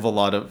symbolic of a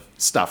lot of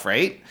stuff,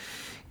 right?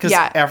 Because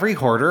every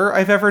hoarder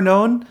I've ever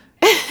known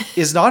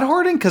is not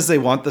hoarding because they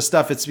want the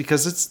stuff. It's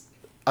because it's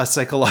a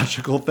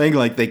psychological thing.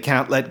 Like, they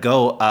can't let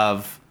go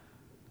of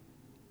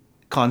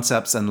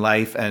concepts and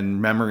life and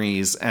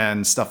memories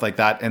and stuff like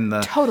that. And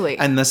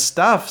the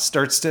stuff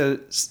starts to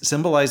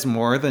symbolize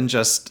more than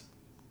just,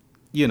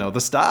 the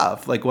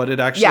stuff, like what it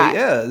actually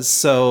is.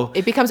 So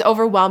it becomes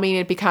overwhelming.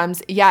 It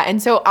becomes,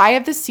 And so I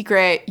have the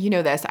secret,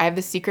 I have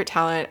the secret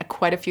talent.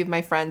 Quite a few of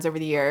my friends over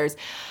the years,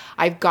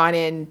 I've gone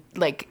in,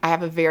 like, I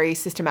have a very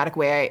systematic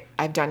way.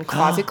 I've done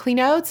closet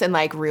cleanouts and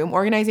like room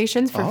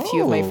organizations for a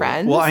few of my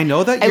friends. Well, I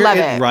know that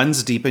it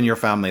runs deep in your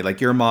family. Like,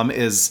 your mom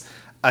is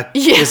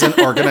an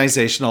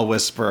organizational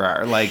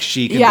whisperer. Like,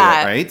 she can do it,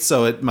 right?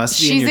 So it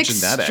must be in your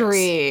genetics.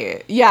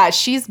 Extreme. Yeah,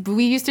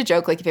 we used to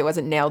joke, like, if it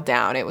wasn't nailed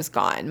down, it was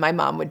gone. My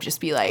mom would just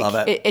be like,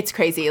 love it. It's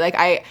crazy.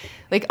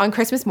 Like, on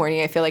Christmas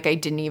morning, I feel like I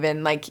didn't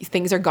even, like,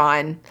 things are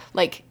gone.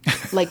 Like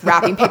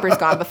wrapping paper's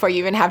gone before you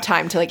even have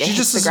time to, like, it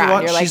hits the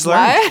ground. You're like,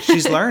 what?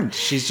 She's learned.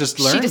 She's just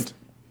learned. She just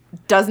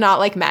does not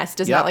like mess,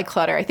 does not like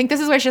clutter. I think this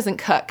is why she doesn't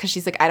cook, because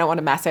she's like, I don't want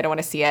to mess, I don't want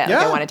to see it, like,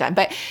 I want it done.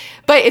 But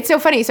it's so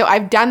funny. So I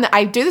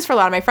do this for a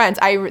lot of my friends.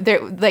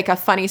 Like, a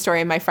funny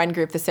story in my friend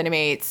group, the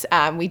Cinemates,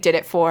 we did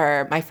it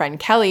for my friend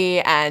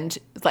Kelly, and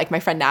like my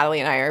friend Natalie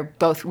and I are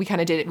both, we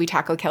kind of did it, we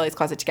tackled Kelly's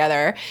closet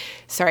together.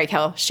 Sorry,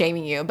 Kel,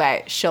 shaming you,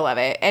 but she'll love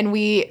it. And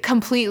we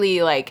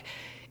completely, like,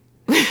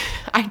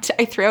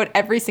 I threw out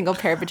every single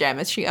pair of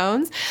pajamas she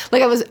owns.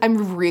 Like,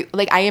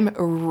 I am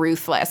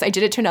ruthless. I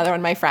did it to another one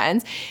of my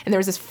friends, and there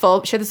was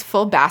she had this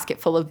full basket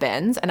full of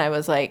bins, and I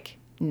was like,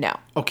 no.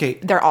 Okay.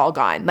 They're all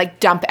gone. Like,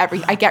 dump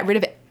I get rid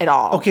of it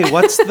all. Okay,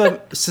 what's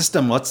the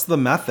system? What's the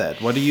method?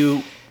 How do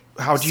you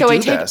do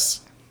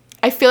this?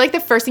 I feel like the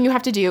first thing you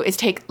have to do is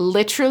take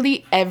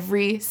literally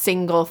every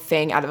single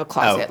thing out of a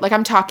closet. Like,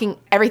 I'm talking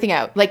everything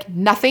out. Like,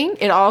 nothing.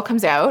 It all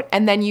comes out.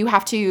 And then you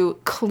have to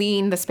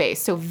clean the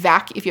space. So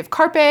if you have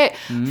carpet,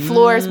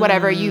 floors,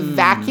 whatever, you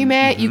vacuum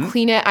it, you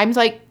clean it. I'm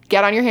like,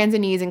 get on your hands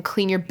and knees and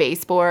clean your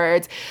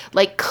baseboards.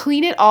 Like,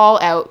 clean it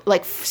all out.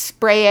 Like,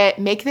 spray it.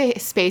 Make the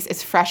space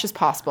as fresh as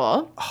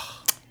possible.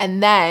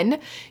 And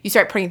then you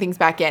start putting things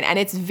back in. And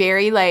it's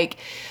very, like...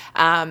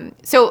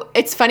 so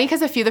it's funny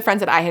because a few of the friends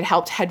that I had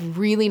helped had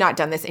really not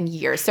done this in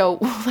years. So,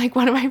 like,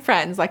 one of my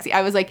friends, Lexi,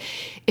 I was like,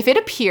 if it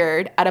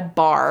appeared at a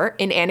bar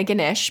in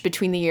Antigonish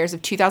between the years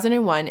of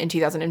 2001 and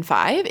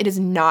 2005, it is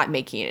not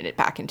making it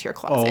back into your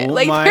closet. Oh,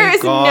 like, my there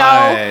is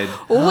God.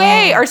 no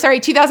way. Or sorry,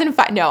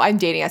 2005. No, I'm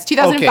dating us.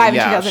 2005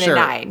 and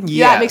 2009. Sure.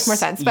 Yeah, that makes more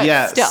sense.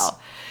 But still.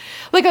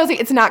 Like, I was like,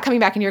 it's not coming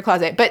back in your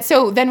closet. But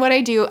so then what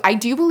I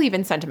do believe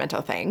in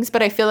sentimental things,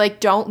 but I feel like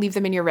don't leave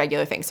them in your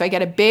regular things. So I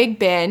get a big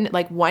bin,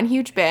 like one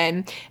huge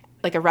bin,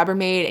 like a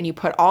Rubbermaid, and you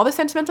put all the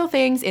sentimental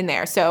things in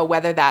there. So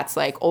whether that's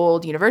like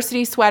old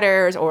university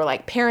sweaters or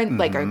like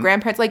like our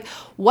grandparents, like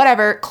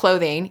whatever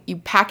clothing, you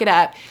pack it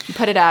up, you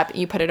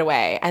put it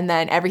away. And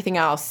then everything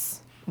else,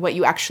 what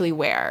you actually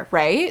wear,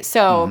 right?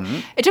 So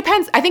it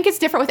depends. I think it's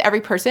different with every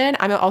person.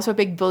 I'm also a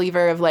big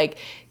believer of like,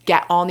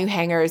 get all new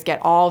hangers, get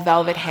all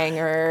velvet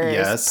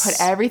hangers,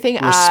 put everything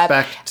up.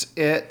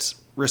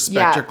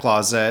 Respect your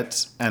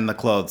closet and the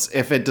clothes.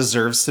 If it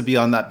deserves to be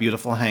on that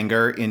beautiful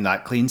hanger in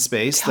that clean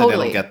space, then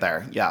it'll get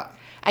there. Yeah.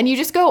 And you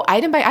just go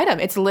item by item.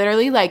 It's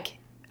literally like,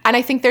 and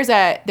I think there's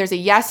a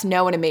yes,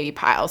 no, and a maybe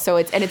pile. So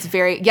it's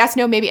very yes,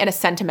 no, maybe, and a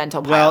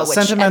sentimental pile. Well,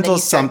 sentimental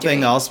is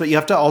something else, but you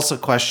have to also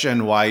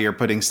question why you're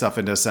putting stuff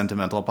into a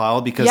sentimental pile,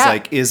 because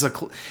like is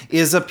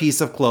a piece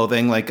of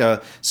clothing, like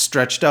a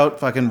stretched out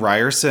fucking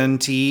Ryerson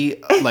tee,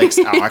 like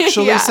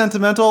actually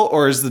sentimental,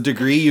 or is the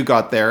degree you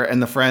got there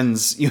and the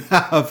friends you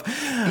have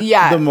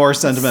the more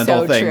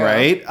sentimental thing, true.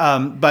 Right?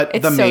 But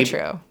it's so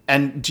true.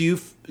 And do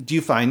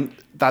you find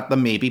that the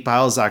maybe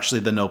pile is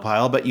actually the no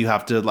pile, but you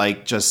have to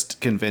like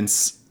just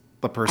convince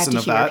the person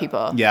of that?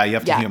 People. Yeah, you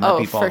have to humor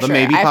people. The sure.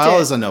 maybe pile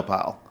is a no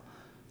pile.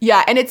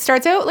 Yeah, and it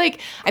starts out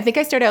like, I think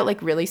I start out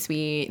like really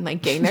sweet and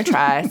like gain their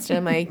trust, and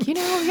I'm like,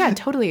 yeah,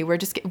 totally. We're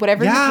just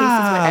whatever the case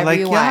is, whatever like,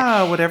 you want.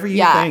 Yeah, whatever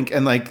you think.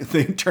 And like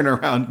they turn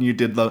around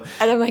and and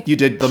I'm like, you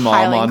did the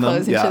mom on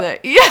them. Yeah,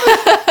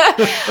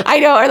 I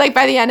know. Or like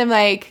by the end, I'm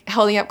like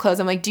holding up clothes.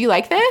 I'm like, do you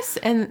like this?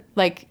 And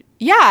like,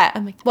 yeah.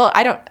 I'm like, well,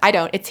 I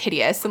don't. It's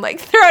hideous. And like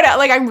throw it out.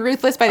 Like I'm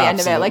ruthless by the end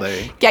of it.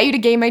 Like get you to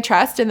gain my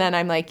trust, and then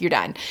I'm like, you're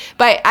done.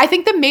 But I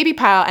think the maybe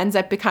pile ends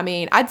up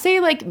becoming, I'd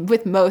say like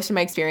with most of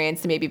my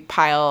experience, the maybe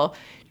pile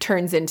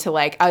turns into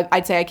like,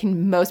 I'd say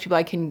most people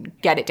I can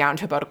get it down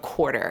to about a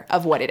quarter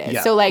of what it is.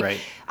 Yeah, so like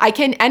right. I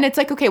can, and it's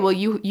like, okay, well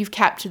you've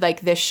kept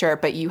like this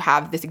shirt, but you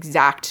have this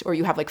exact, or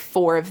you have like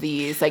 4 of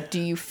these. Like,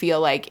 do you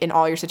feel like in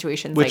all your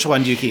situations, which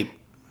one do you keep?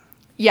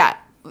 Yeah.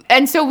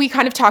 And so we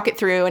kind of talk it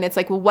through, and it's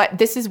like, well,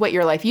 this is what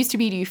your life used to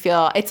be. Do you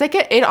feel it's like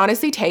it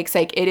honestly takes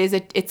like,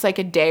 it's like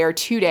a day or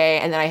 2 day.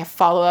 And then I have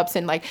follow-ups,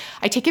 and like,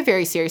 I take it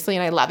very seriously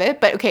and I love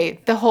it. But okay,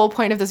 the whole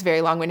point of this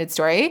very long-winded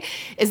story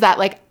is that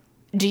like,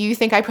 do you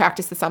think I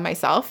practice this on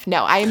myself?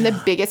 No, I am the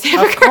biggest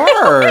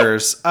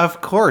hypocrite.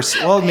 Of course.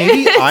 Well,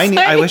 maybe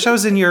I wish I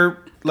was in your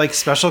like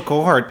special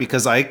cohort,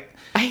 because I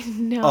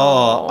know.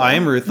 Oh, I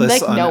am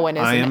ruthless. Like no one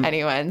is in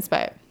anyone's,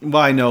 but.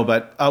 Well, I know,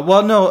 but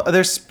no,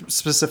 there's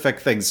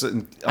specific things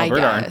in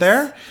Alberta, aren't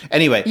there?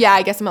 Anyway. Yeah,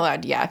 I guess I'm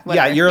allowed. Yeah.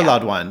 Whatever. Yeah, you're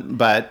allowed one,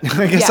 but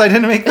I guess I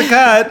didn't make the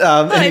cut.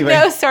 Anyway.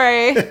 No,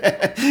 sorry.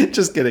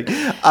 Just kidding.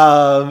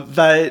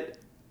 But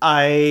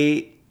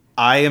I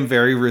am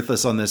very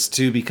ruthless on this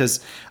too,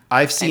 because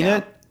I've seen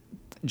it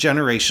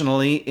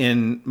generationally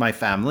in my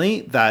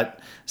family that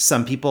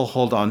some people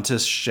hold on to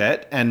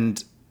shit,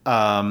 and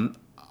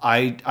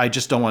I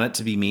just don't want it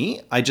to be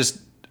me. I just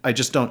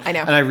don't. I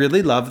know. And I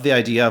really love the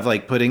idea of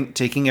like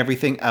taking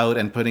everything out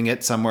and putting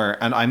it somewhere.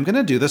 And I'm going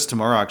to do this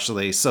tomorrow,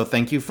 actually. So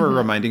thank you for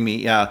reminding me.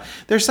 Yeah.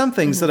 There's some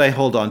things that I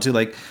hold on to.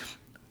 Like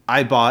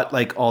I bought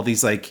like all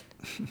these, like,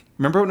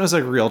 remember when it was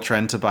like a real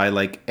trend to buy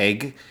like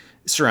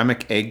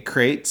ceramic egg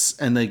crates,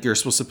 and like you're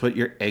supposed to put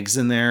your eggs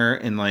in there,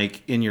 and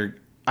like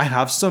I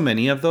have so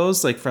many of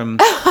those, like from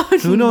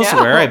who knows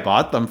where I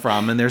bought them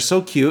from. And they're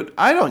so cute.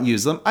 I don't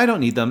use them. I don't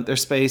need them. They're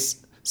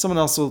space. Someone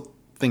else will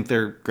think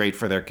they're great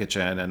for their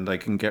kitchen, and I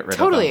can get rid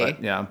of them.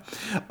 But yeah.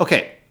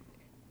 Okay.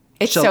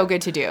 It's so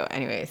good to do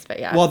anyways, but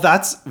yeah. Well,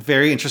 that's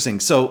very interesting.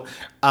 So,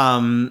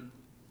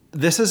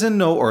 this is in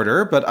no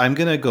order, but I'm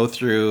going to go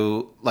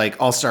through,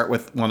 like, I'll start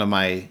with one of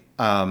my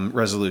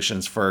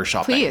resolutions for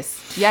shopping.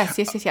 Please.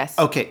 Yes.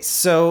 Okay.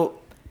 So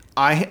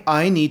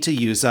I need to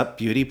use up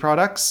beauty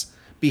products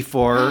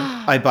before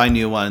I buy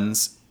new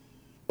ones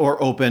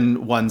or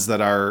open ones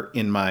that are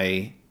in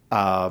my,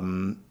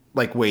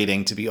 like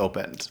waiting to be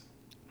opened.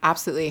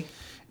 Absolutely.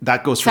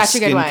 That goes for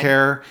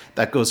skincare.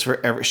 That goes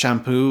for every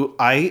shampoo.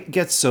 I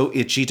get so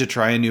itchy to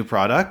try a new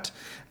product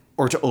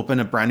or to open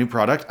a brand new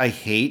product. I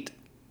hate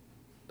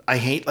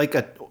like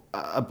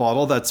a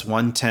bottle that's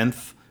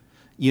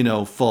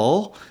 1/10,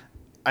 full.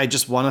 I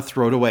just want to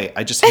throw it away.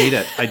 I just hate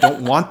it. I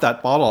don't want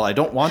that bottle. I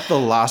don't want the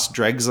last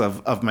dregs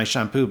of my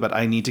shampoo, but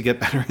I need to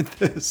get better at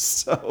this.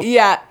 So.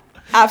 Yeah.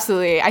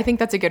 Absolutely. I think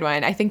that's a good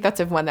one. I think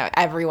that's one that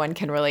everyone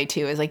can relate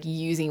to, is like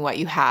using what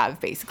you have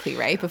basically,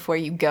 right? Before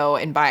you go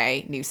and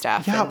buy new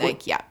stuff. Yeah. And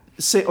like,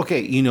 Say,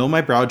 okay,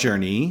 my brow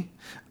journey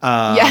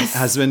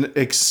has been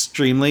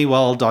extremely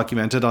well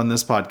documented on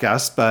this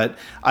podcast, but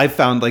I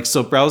found like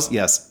soap brows,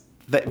 yes,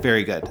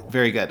 very good.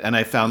 Very good. And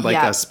I found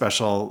like a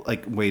special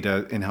like way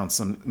to enhance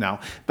them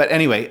now. But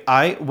anyway,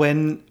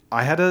 when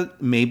I had a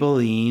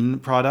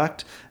Maybelline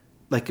product,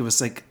 like it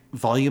was like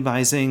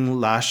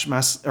volumizing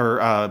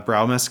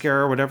brow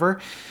mascara or whatever.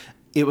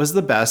 It was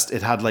the best.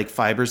 It had like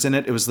fibers in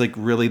it. It was like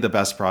really the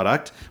best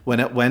product. When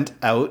it went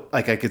out,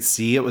 like I could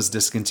see it was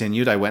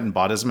discontinued. I went and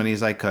bought as many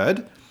as I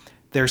could.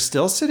 They're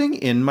still sitting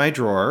in my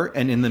drawer.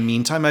 And in the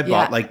meantime, I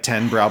bought like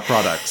 10 brow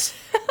products.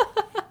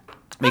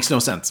 Makes no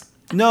sense.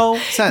 No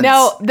sense.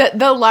 No,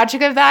 the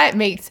logic of that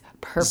makes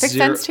perfect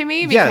sense to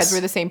me, because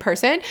we're the same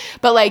person.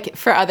 But like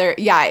for other,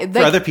 like, for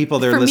other people,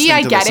 they're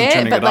listening to this and turning it off. For me,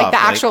 I get it, but like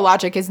the actual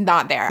logic is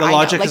not there. The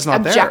logic is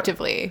not there.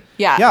 Objectively.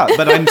 Yeah. Yeah,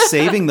 but I'm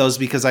saving those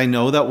because I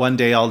know that one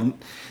day I'll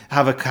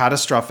have a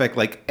catastrophic,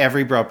 like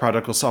every brow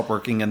product will stop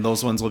working and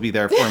those ones will be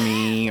there for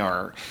me,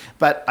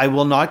 but I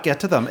will not get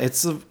to them.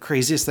 It's the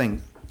craziest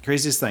thing.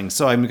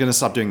 So I'm going to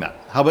stop doing that.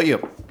 How about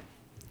you?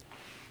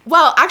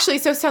 Well, actually,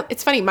 so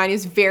it's funny. Mine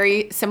is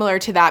very similar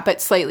to that,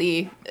 but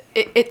slightly,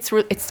 it's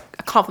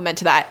a compliment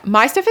to that.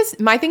 My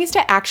thing is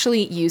to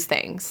actually use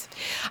things.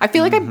 I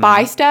feel like I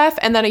buy stuff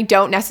and then I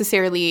don't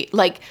necessarily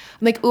I'm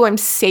like, ooh, I'm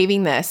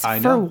saving this.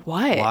 For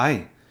what?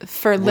 Why?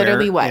 For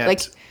literally what?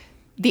 Like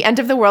the end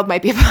of the world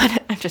might be upon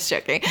it. I'm just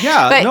joking.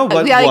 Yeah, but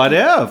what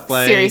if?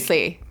 Like,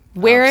 seriously.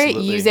 Wear it,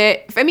 use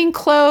it. I mean,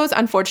 clothes,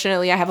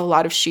 unfortunately, I have a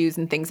lot of shoes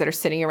and things that are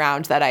sitting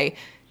around that I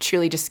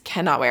truly just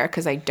cannot wear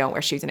because I don't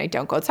wear shoes and I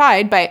don't go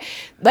outside. But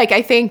like,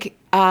 I think,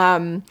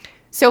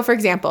 so for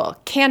example,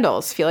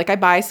 candles, feel like I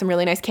buy some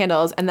really nice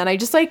candles and then I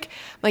just like,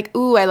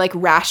 ooh, I like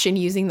ration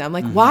using them.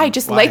 Like, why?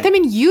 Just light them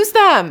and use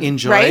them.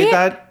 Enjoy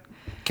that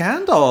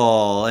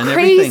candle and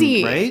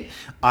Crazy. everything, right?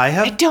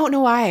 I don't know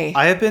why.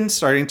 I have been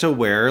starting to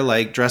wear,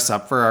 like, dress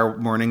up for our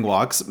morning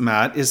walks.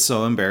 Matt is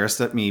so embarrassed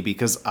at me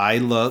because I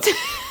look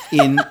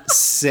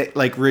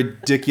like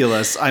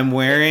ridiculous. I'm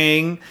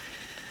wearing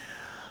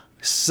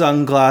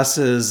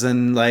sunglasses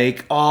and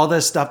like all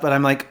this stuff, but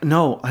I'm like,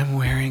 no, I'm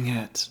wearing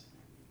it.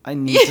 I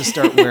need to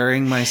start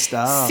wearing my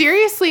stuff.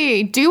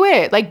 Seriously, do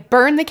it. Like,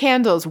 burn the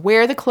candles,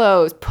 wear the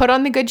clothes, put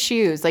on the good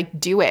shoes, like,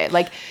 do it.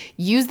 Like,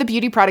 use the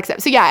beauty products.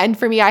 So yeah, and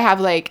for me, I have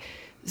like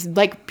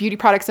beauty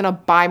products and I'll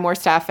buy more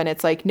stuff, and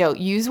it's like, no,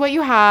 use what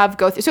you have,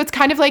 go through. So it's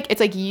kind of like,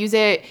 it's like, use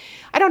it.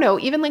 I don't know,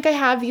 even like I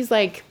have these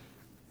like,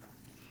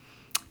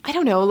 I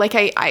don't know, like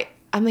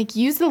I'm like,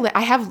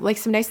 I have like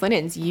some nice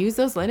linens, use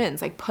those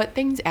linens, like put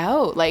things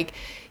out, like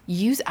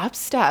use up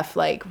stuff.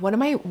 Like, what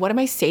am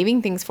I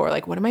saving things for?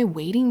 Like, what am I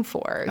waiting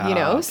for? You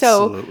know?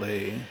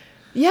 Absolutely. So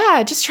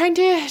yeah, just trying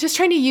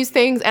to use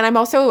things. And I'm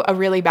also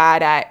really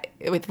bad at,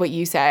 with what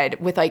you said,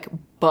 with like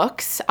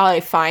books, I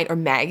find, or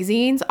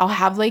magazines, I'll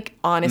have like,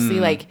 honestly,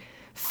 like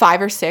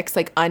 5 or 6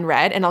 like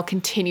unread, and I'll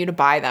continue to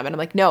buy them. And I'm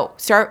like, no,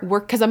 start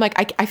work. Cause I'm like,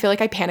 I feel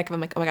like I panic if I'm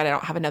like, oh my God, I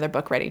don't have another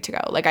book ready to go.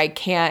 Like, I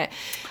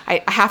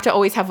have to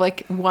always have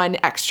like one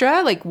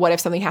extra. Like, what if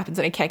something happens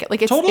and I can't get,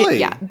 like, it's totally.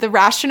 yeah, the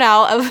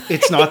rationale of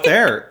it's not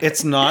there.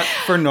 It's not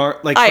for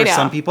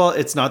some people,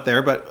 it's not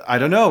there, but I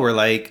don't know. We're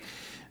like,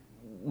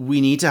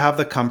 we need to have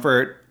the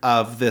comfort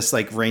of this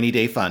like rainy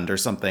day fund or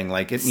something.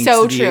 Like, it needs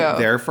to be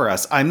there for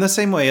us. I'm the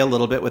same way a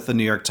little bit with the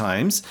New York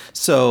Times.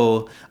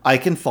 So I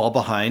can fall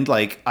behind.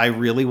 Like, I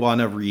really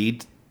want to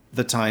read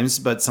the Times,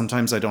 but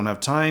sometimes I don't have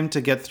time to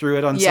get through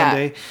it on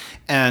Sunday.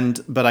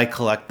 But I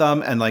collect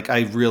them, and like,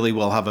 I really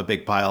will have a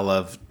big pile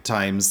of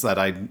Times that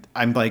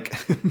I'm like,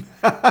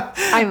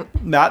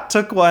 Matt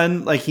took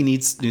one, like he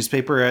needs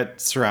newspaper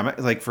at ceramic,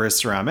 like for his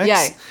ceramics.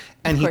 Yeah.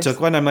 And he took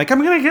one. I'm like, I'm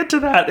going to get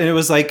to that. And it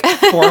was like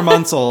 4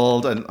 months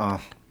old. And so.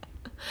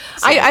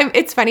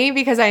 It's funny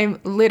because I'm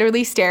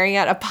literally staring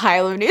at a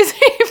pile of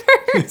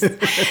newspapers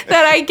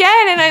that I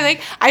get. And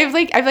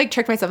I've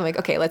tricked myself. I'm like,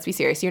 okay, let's be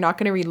serious. You're not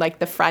going to read like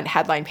the front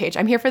headline page.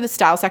 I'm here for the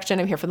style section.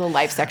 I'm here for the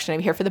life section. I'm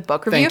here for the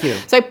book review. Thank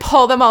you. So I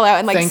pull them all out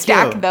and like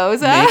stack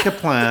those up. Make a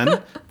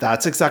plan.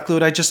 That's exactly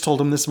what I just told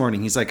him this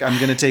morning. He's like, I'm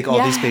going to take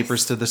all these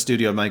papers to the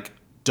studio. I'm like,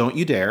 don't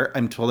you dare.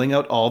 I'm pulling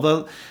out all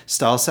the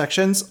style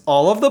sections,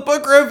 all of the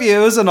book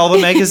reviews, and all the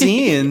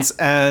magazines.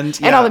 And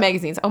all the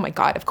magazines. Oh my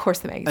God, of course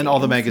the magazines. And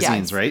all the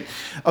magazines, right?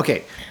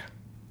 Okay.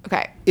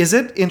 Okay. Is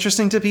it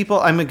interesting to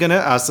people? I'm going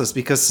to ask this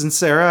because since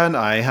Sarah and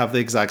I have the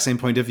exact same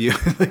point of view,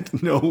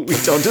 like, no, we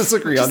don't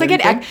disagree on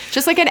anything.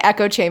 Just like an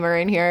echo chamber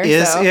in here.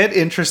 Is it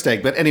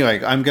interesting? But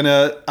anyway, I'm going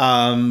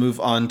to move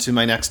on to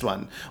my next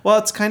one. Well,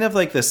 it's kind of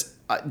like this.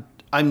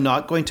 I'm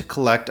not going to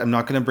collect. I'm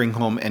not going to bring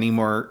home any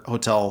more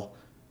hotel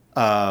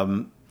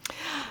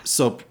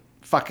soaps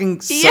and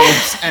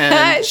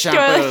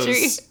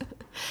shampoos.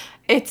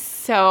 It's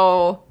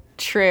so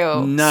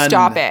true. None.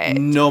 Stop it.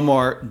 No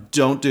more.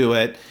 Don't do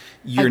it.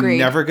 You're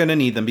never going to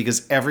need them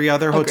because every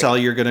other hotel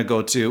you're going to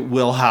go to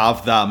will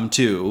have them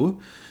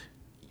too.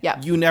 Yeah.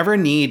 You never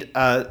need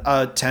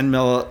a 10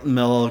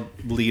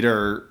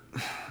 milliliter,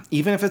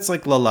 even if it's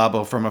like Le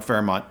Labo from a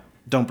Fairmont.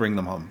 Don't bring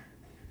them home.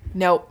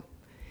 Nope.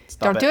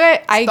 Don't do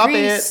it. I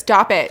agree.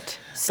 Stop it.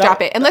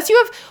 Stop it. Unless you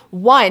have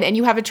one and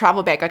you have a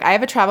travel bag. Like, I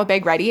have a travel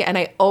bag ready, and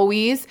I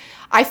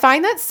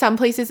find that some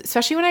places,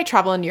 especially when I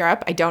travel in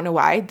Europe, I don't know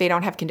why, they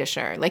don't have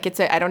conditioner. Like,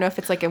 I don't know if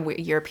it's like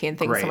a European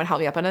thing. Right. Someone help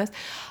me up on this.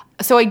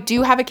 So I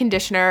do have a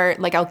conditioner.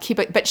 Like, I'll keep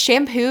it. But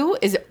shampoo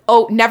is,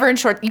 never in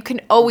short. You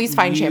can always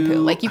find shampoo.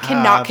 Like, you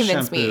cannot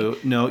convince me.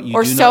 No, you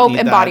or do soap not need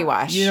and that. Body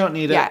wash. You don't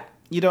need it.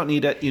 You don't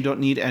need it. You don't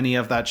need any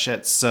of that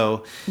shit.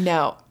 So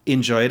no.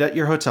 Enjoy it at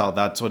your hotel.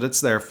 That's what it's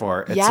there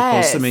for. It's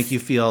supposed to make you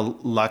feel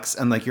luxe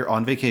and like you're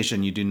on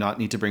vacation. You do not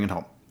need to bring it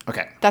home.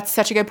 Okay. That's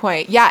such a good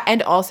point. Yeah.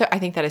 And also, I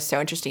think that is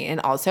so interesting. And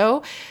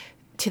also,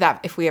 to that,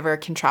 if we ever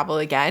can travel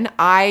again,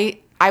 I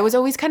was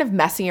always kind of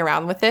messing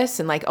around with this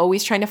and like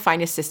always trying to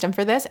find a system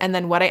for this. And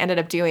then what I ended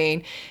up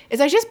doing is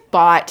I just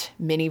bought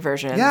mini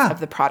versions of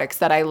the products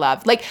that I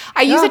love. Like,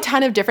 I use a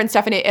ton of different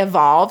stuff and it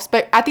evolves.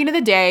 But at the end of the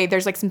day,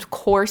 there's like some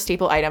core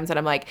staple items that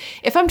I'm like,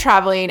 if I'm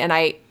traveling and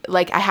I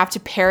have to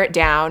pare it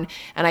down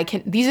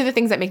and these are the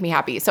things that make me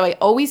happy. So I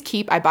always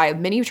I buy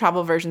mini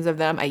travel versions of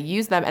them. I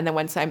use them. And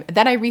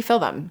then I refill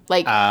them.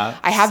 Like,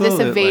 I have this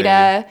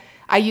Aveda.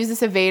 I use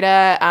this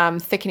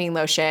Aveda thickening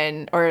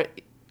lotion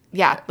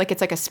like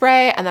it's like a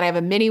spray, and then I have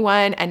a mini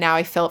one, and now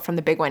I fill it from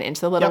the big one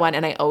into the little one,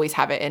 and I always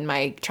have it in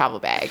my travel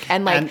bag.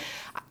 And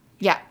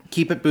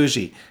keep it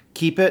bougie.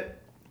 Keep it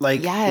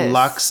like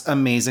luxe,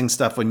 amazing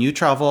stuff. When you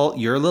travel,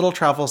 your little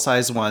travel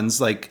size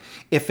ones, like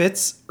if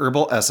it's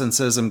herbal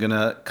essences, I'm going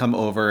to come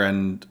over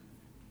and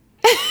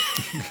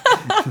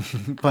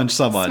punch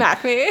someone.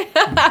 Smack me.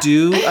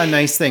 Do a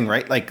nice thing,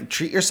 right? Like,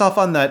 treat yourself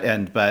on that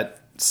end, but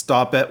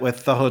stop it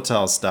with the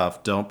hotel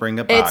stuff. Don't bring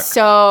it back. It's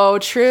so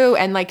true.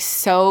 And like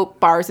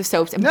bars of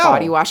soaps and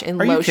body wash and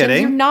lotions. You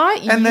kidding? You're not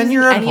using and then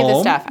you're at any home, of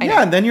this stuff.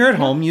 and then you're at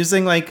home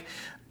using like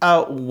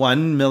a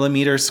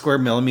 1 square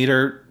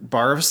millimeter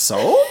bar of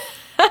soap.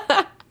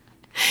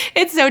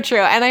 It's so true.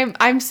 And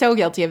I'm so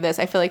guilty of this.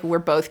 I feel like we're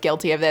both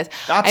guilty of this.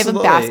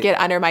 Absolutely. I have a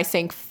basket under my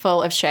sink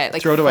full of shit.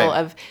 Like Throw it full away.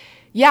 of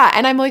yeah,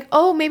 and I'm like,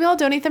 oh, maybe I'll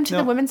donate them to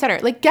the women's center.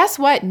 Like, guess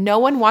what? No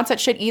one wants that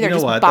shit either. You know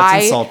Just what? buy,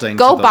 That's insulting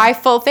go to them. buy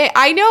full thing.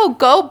 I know,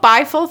 go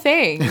buy full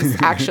things.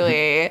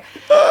 Actually,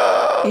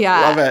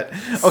 yeah, Love it.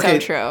 Okay,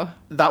 so true.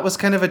 That was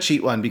kind of a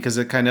cheat one because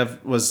it kind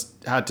of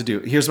had to do.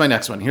 Here's my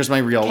next one. Here's my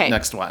real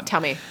next one. Tell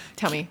me.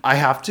 I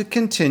have to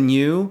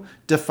continue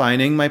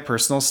defining my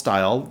personal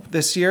style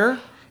this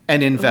year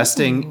and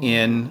investing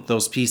in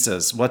those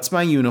pieces. What's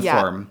my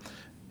uniform?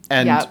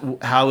 And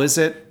how is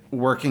it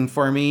working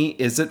for me?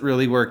 Is it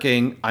really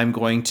working? I'm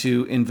going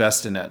to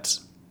invest in it.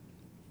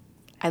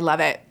 I love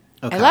it.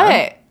 Okay. I love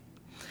it.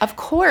 Of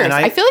course. And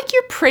I feel like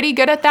you're pretty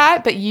good at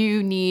that, but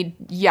you need,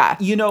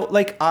 You know,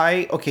 like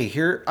I'm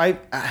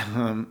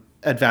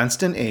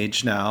advanced in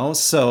age now,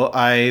 so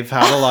I've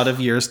had a lot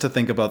of years to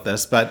think about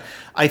this, but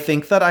I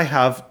think that I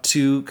have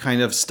two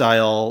kind of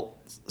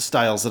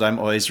styles that I'm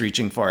always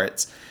reaching for.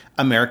 It's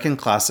American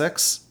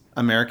classics,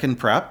 American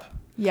prep,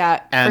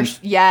 and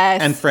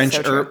French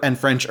and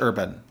French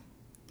urban.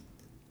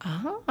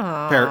 Oh, Parisian.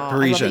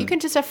 I love that you can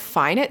just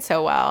define it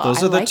so well.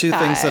 Those are the two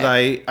things that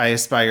I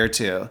aspire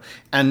to.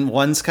 And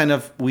one's kind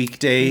of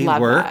weekday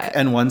work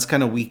and one's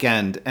kind of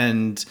weekend.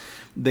 And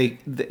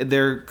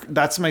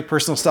that's my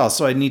personal style.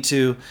 So I need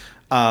to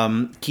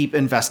keep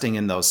investing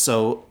in those.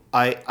 So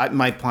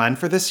my plan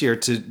for this year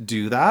to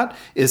do that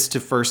is to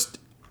first,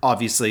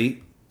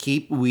 obviously,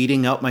 keep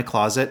weeding out my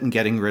closet and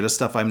getting rid of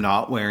stuff I'm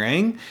not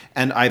wearing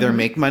and either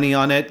make money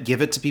on it,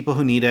 give it to people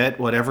who need it,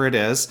 whatever it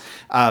is,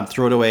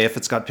 throw it away if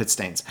it's got pit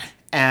stains.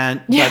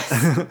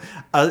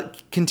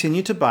 But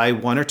continue to buy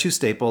one or two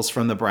staples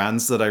from the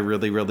brands that I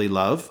really, really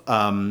love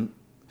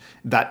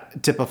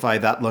that typify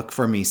that look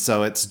for me.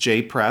 So it's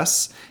J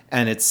Press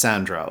and it's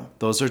Sandro.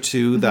 Those are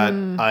two that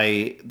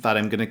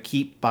I'm going to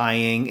keep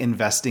buying,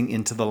 investing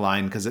into the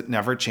line because it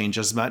never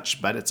changes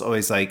much, but it's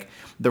always like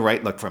the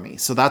right look for me.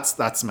 So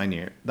that's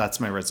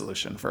my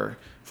resolution for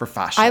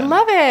fashion. I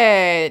love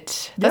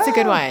it. That's a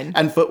good one.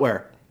 And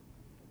footwear.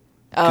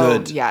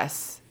 Oh,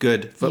 yes.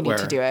 Good footwear.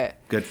 You need to do it.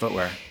 Good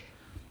footwear.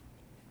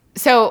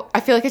 So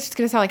I feel like it's just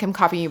going to sound like I'm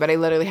copying you, but I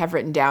literally have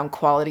written down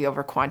quality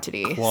over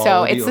quantity.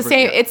 So it's the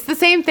same. It's the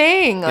same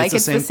thing. Like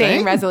it's the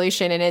same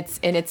resolution in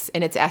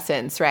its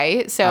essence,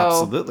 right? So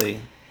absolutely.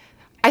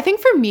 I think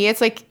for me, it's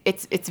like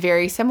it's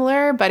very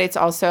similar, but it's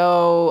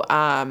also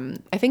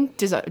I think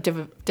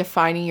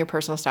defining your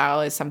personal style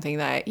is something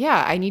that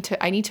I need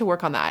to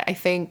work on that. I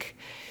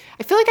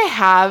feel like I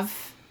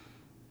have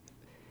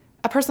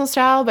a personal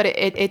style, but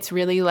it's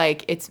really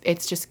like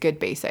it's just good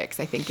basics.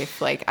 I think if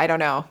like I don't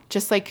know,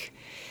 just like.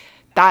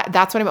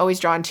 That's what I'm always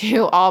drawn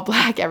to. All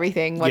black,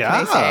 everything. What can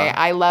I say?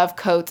 I love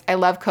coats. I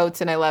love coats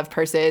and I love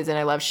purses and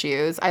I love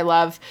shoes.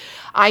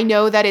 I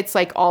know that it's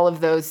like all of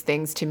those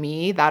things to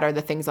me that are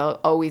the things I'll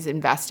always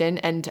invest in.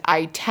 And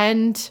I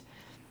think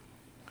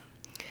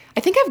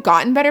I've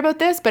gotten better about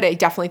this, but I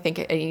definitely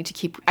think I need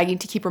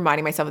to keep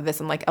reminding myself of this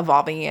and like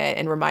evolving it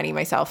and reminding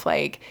myself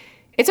like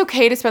it's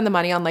okay to spend the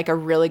money on like a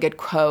really good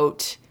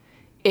coat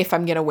if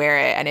I'm going to wear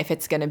it and if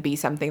it's going to be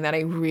something that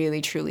I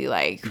really, truly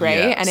like, right?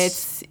 Yes. And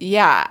it's,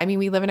 I mean,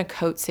 we live in a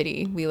coat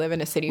city. We live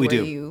in a city where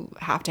you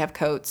have to have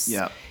coats.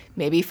 Yeah.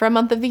 Maybe for a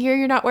month of the year,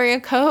 you're not wearing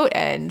a coat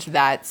and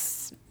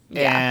that's,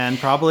 And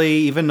probably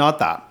even not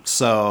that.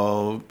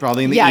 So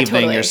probably in the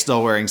evening, you're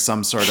still wearing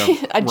some sort of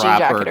a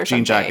wrap or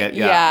jean jacket.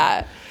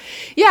 Yeah.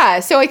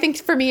 So I think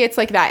for me, it's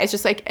like that. It's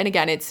just like, and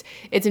again, it's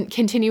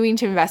continuing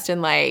to invest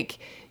in like,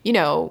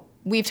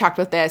 we've talked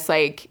about this,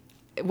 like,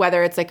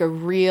 whether it's like a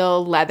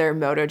real leather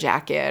moto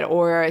jacket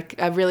or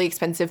a really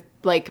expensive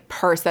like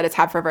purse that it's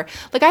had forever.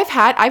 Like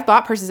I've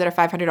bought purses that are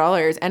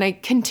 $500 and I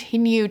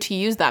continue to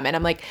use them. And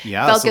I'm like,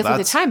 felt guilty at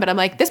the time, but I'm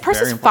like, this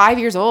purse is 5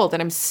 years old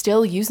and I'm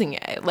still using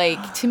it.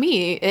 Like to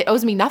me, it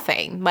owes me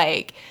nothing.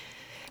 Like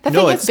that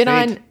thing has been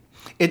on.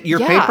 Your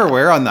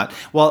paperware on that.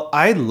 Well,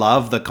 I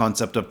love the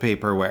concept of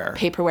paperware.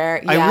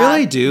 I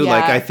really do.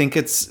 Like, I think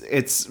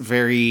it's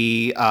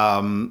very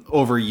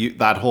overused.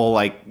 That whole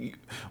like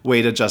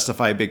way to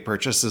justify big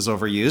purchase is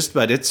overused,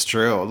 but it's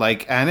true.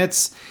 Like, and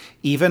it's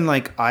even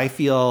like I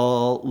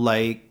feel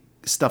like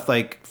stuff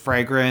like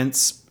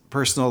fragrance,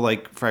 personal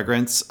like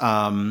fragrance,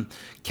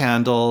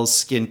 candles,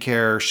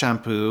 skincare,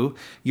 shampoo.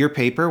 Your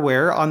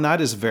paperware on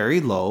that is very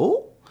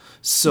low.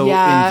 So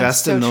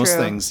invest in those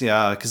things.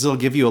 Yeah. Cause it'll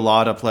give you a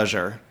lot of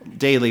pleasure,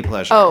 daily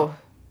pleasure. Oh,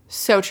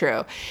 so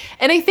true.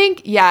 And I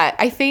think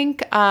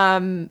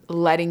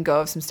letting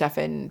go of some stuff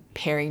and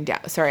paring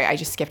down. Sorry, I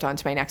just skipped on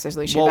to my next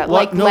resolution. Well, but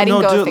like letting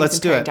go of things let's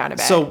and do paring it. Down a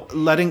bit. So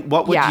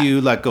what would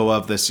you let go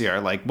of this year?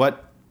 Like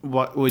what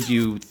would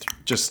you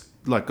just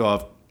let go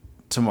of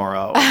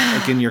tomorrow?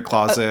 Like in your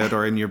closet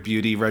or in your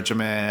beauty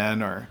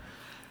regimen or...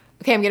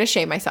 Okay, I'm going to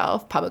shame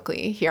myself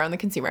publicly here on The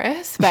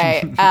Consumerist,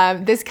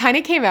 but this kind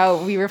of came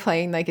out. We were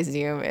playing like a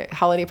Zoom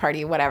holiday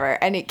party, whatever,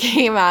 and it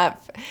came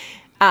up.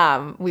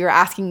 We were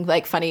asking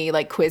like funny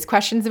like quiz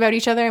questions about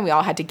each other and we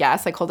all had to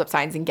guess, like hold up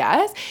signs and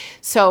guess.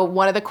 So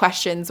one of the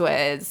questions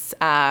was,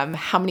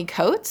 how many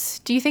coats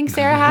do you think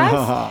Sarah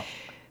has?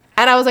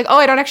 And I was like, oh,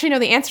 I don't actually know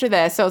the answer to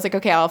this. So I was like,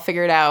 okay, I'll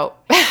figure it out.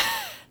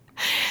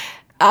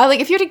 Like,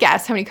 if you had to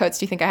guess, how many coats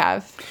do you think I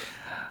have?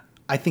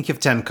 I think you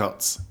have 10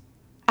 coats.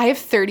 I have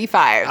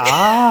 35.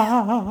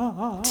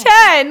 Ah.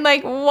 10.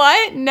 Like,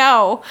 what?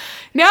 No,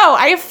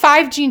 I have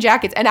 5 jean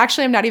jackets. And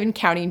actually, I'm not even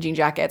counting jean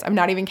jackets. I'm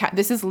not even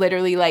this is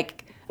literally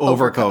like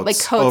Overcoats. Like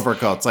coats.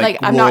 Overcoats. Like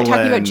I'm not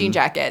talking about jean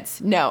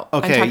jackets. No.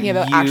 Okay, I'm talking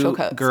about actual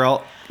coats.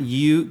 Girl,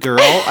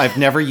 I've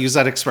never used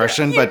that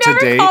expression, but never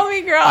today call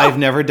me girl. I've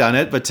never done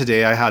it, but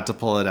today I had to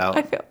pull it out.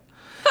 I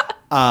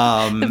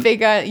feel the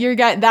big your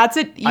guy. That's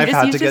it. I've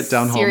had to get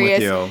down home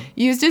with you.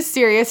 Used a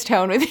serious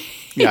tone with you.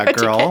 Yeah,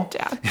 girl.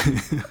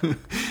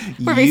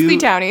 We're basically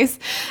townies.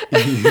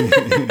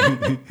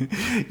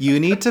 You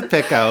need to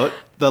pick out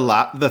the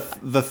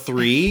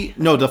 5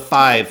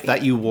 that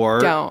you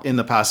wore in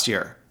the past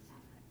year.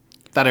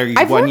 That are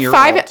 1 year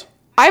old.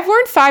 I've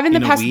worn 5 in the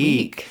past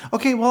week.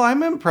 Okay, well,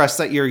 I'm impressed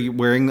that you're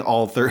wearing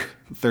all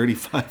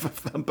 35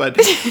 of them. But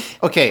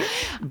okay,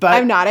 but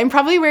I'm not. I'm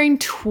probably wearing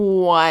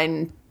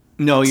 20.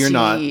 No, you're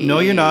not. No,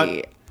 you're not.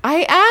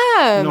 I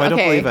am. No, I don't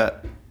believe it.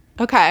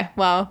 Okay,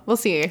 well, we'll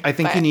see. I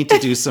think you need to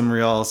do some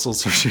real soul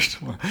searching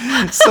tomorrow.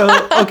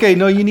 So, okay,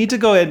 no, you need to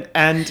go in.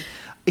 And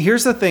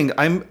here's the thing.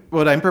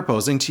 What I'm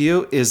proposing to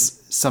you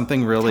is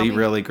something really,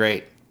 really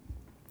great.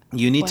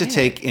 You need to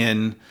take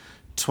in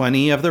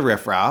 20 of the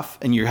riffraff,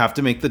 and you have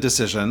to make the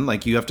decision.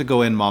 Like, you have to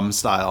go in mom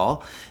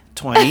style.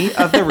 20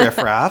 of the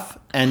riffraff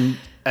and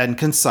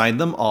consign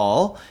them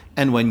all.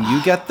 And when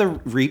you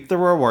reap the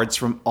rewards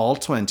from all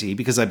 20,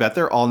 because I bet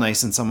they're all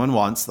nice and someone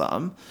wants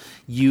them,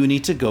 you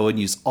need to go and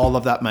use all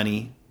of that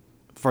money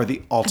for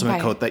the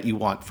ultimate coat that you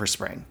want for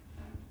spring.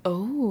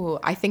 Oh,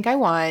 I think I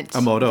want a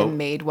moto. The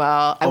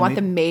Madewell. I want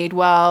the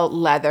Madewell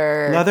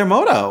leather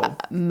moto.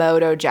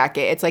 Moto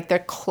jacket. It's like their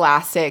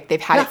classic. They've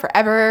had it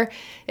forever.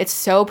 It's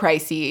so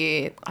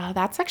pricey.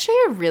 That's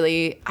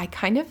actually I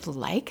kind of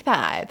like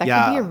that. That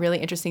could be a really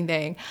interesting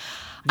thing.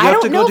 I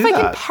don't know if I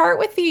can part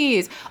with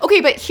these.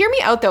 Okay, but hear me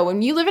out though.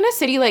 When you live in a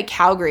city like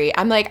Calgary,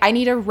 I'm like, I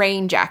need a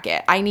rain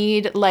jacket. I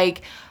need a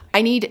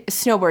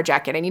snowboard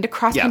jacket. I need a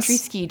cross-country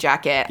ski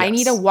jacket. Yes. I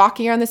need a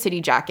walking around the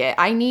city jacket.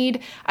 I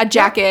need a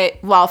jacket,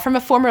 from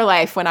a former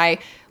life when I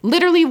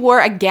literally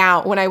wore a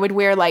gown, when I would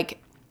wear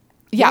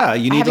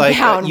you need like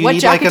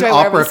an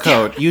opera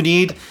coat. You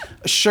need,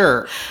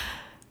 sure,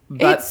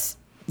 but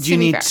you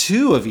need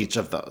 2 of each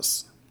of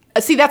those.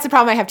 See, that's the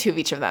problem. I have 2 of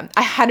each of them.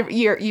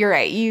 You're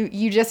right.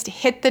 You just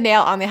hit the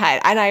nail on the head.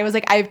 And I was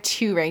like, I have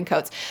 2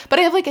 raincoats, but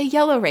I have like a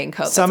yellow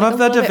raincoat. Some of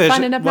the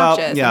division,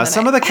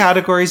 some of the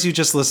categories you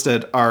just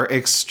listed are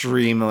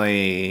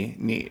extremely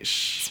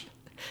niche.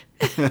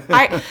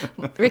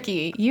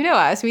 Ricky, you know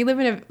us. We live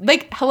in a we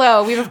have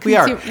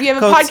a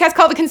podcast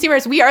called The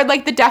Consumers. We are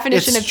like the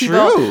definition of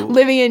people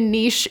living in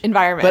niche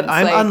environments. But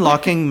I'm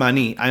unlocking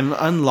money. I'm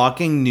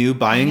unlocking new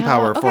buying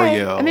power for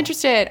you. I'm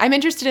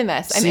interested in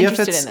this. See if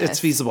it's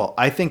feasible.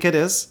 I think it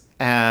is,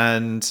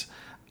 and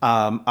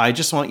I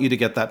just want you to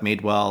get that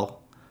Madewell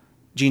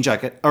jean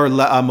jacket or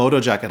moto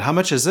jacket. How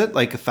much is it?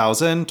 Like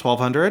 1,000,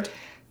 1,200?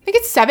 I think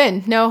it's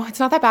 7. No, it's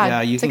not that bad.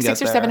 Yeah, you it's can like get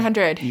 600 or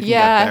 700. You can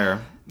get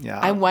there. Yeah.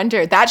 I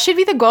wonder. That should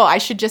be the goal. I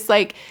should just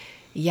But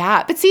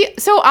see,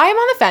 so I'm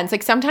on the fence.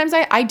 Like sometimes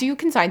I do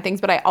consign things,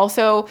 but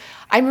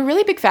I'm a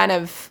really big fan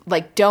of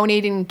like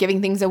donating,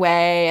 giving things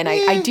away. And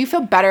I do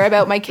feel better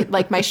about my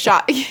my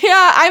shop.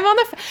 Yeah, I'm on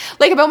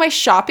about my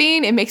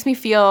shopping. It makes me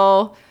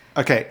feel.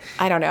 Okay.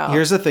 I don't know.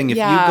 Here's the thing. If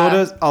you go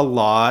to a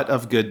lot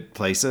of good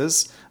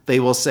places, they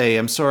will say,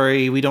 I'm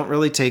sorry, we don't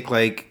really take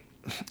like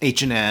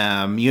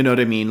H&M, you know what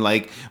I mean?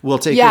 Like we'll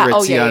take a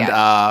Ritzy and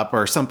Up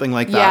or something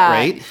like that,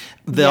 right?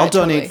 They'll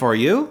donate for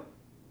you,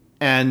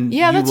 and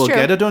you will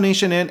get a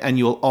donation in, and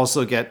you will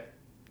also get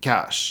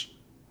cash.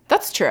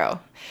 That's true.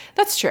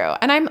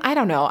 And I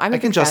don't know. I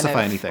can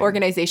justify anything.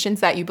 Organizations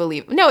that you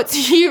believe. No,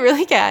 you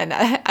really can.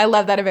 I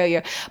love that about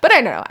you. But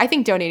I don't know. I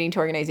think donating to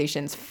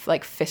organizations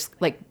like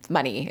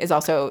money is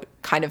also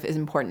kind of as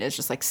important as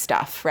just like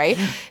stuff, right?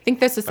 I think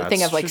this is the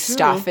thing of like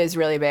stuff is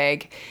really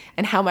big,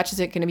 and how much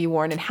is it going to be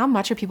worn, and how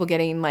much are people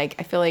getting? Like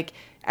I feel like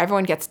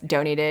everyone gets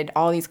donated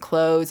all these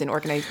clothes and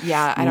organized.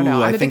 Yeah, I don't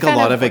know. I think a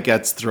lot of it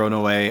gets thrown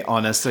away.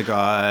 Honest to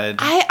God,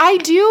 I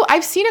do.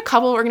 I've seen a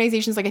couple of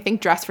organizations. Like I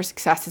think Dress for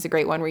Success is a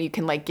great one where you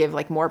can like give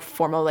like more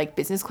formal like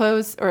business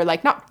clothes or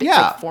like not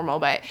like formal,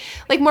 but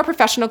like more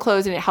professional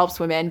clothes, and it helps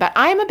women. But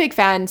I'm a big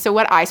fan. So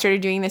what I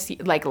started doing this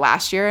like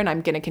last year, and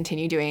I'm going to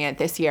continue doing it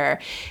this year,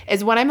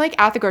 is when I'm like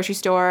at the grocery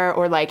store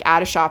or like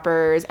at a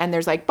Shoppers and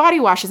there's like body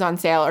washes on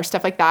sale or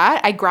stuff like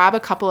that, I grab a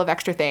couple of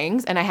extra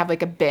things and I have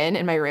like a bin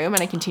in my room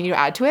and I continue to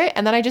add to it,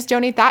 and then I just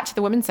donate that to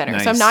the Women's Center.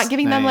 So I'm not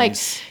giving them like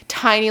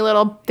tiny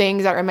little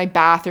things that are in my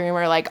bathroom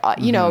or like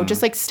you know,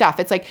 just like stuff.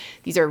 It's like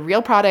these are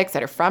real products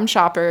that are from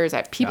Shoppers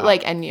that people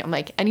like, and I'm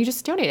like, and you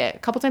just donate it a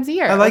couple times a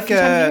year. I like it.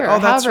 Oh,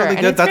 that's really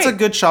good. That's a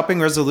good shopping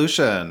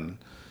resolution.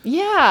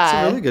 Yeah, it's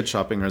a really good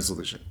shopping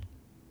resolution.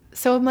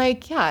 So I'm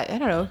like, I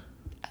don't know.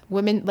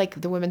 Women, like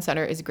the Women's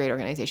Center is a great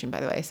organization, by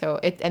the way. So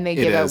they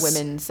give out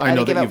women's. I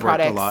know they give that out you've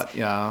products. worked a lot.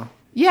 Yeah.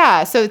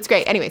 Yeah. So it's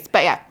great. Anyways,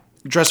 but yeah.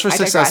 Dress for I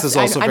Success digress. is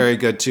also I'm- very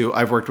good too.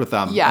 I've worked with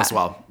them Yeah. as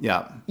well.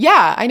 Yeah.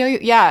 Yeah, I know you.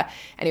 Yeah.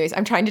 Anyways,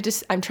 I'm trying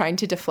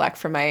to deflect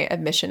from my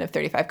admission of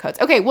 35 coats.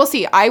 Okay, we'll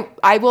see. I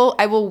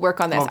will work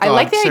on this. Oh, I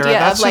like the Sarah, idea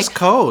that's of like just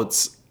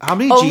coats. How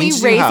many only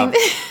jeans do you have?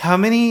 raising- How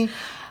many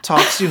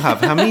tops do you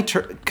have? How many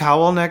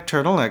cowl neck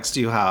turtlenecks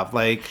do you have?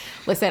 Like,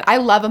 listen, I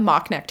love a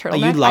mock neck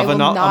turtleneck. You love I will a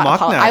not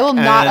mock neck, I will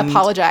not and-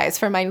 apologize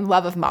for my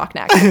love of mock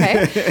necks,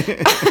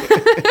 okay?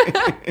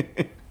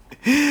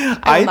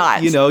 I will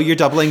not. You know, you're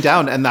doubling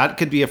down, and that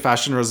could be a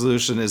fashion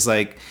resolution. Is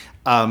like,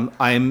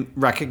 I'm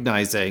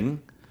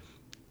recognizing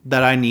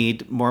that I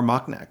need more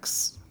mock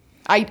necks.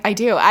 I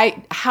do.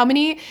 How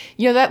many,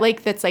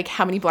 that's like,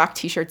 how many black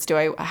shirts do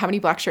I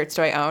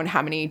own?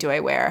 How many do I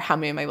wear? How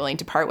many am I willing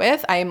to part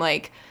with? I am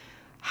like,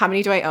 how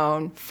many do I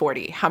own?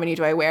 40. How many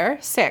do I wear?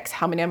 6.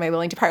 How many am I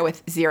willing to part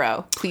with?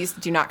 0. Please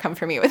do not come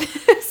for me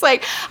with this.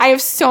 Like, I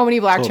have so many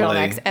black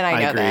turtlenecks, and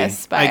I know agree.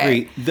 this. But I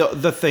agree.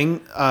 The thing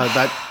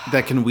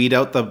that can weed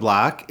out the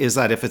black is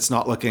that if it's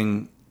not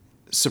looking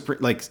super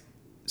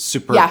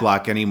Yeah.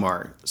 black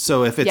anymore.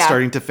 So if it's Yeah.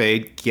 starting to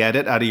fade, get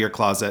it out of your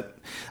closet.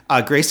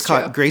 Grace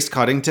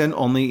Coddington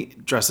only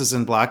dresses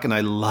in black, and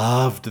I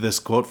loved this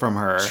quote from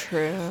her.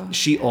 True.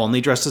 She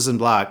only dresses in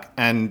black,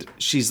 and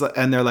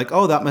they're like,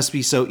 "Oh, that must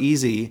be so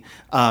easy,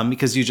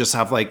 because you just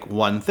have like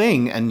one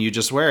thing and you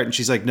just wear it." And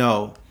she's like,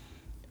 "No,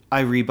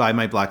 I rebuy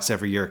my blacks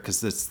every year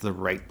because it's the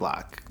right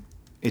black.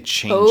 It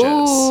changes."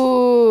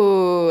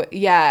 Oh,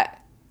 yeah.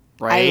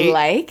 Right? I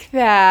like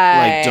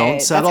that. Like,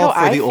 don't settle That's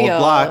how for the I old feel.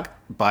 black.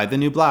 Buy the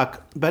new black,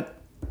 but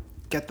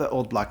get the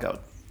old black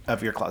out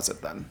of your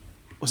closet then.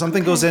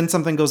 Something goes in,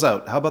 something goes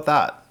out. How about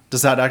that?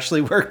 Does that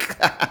actually work?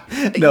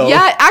 No.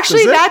 Yeah,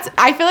 actually, Does it?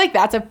 I feel like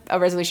that's a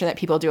resolution that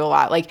people do a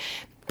lot. Like,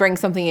 bring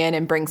something in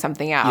and bring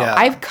something out. Yeah.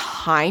 I've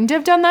kind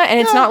of done that, and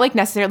it's not like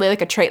necessarily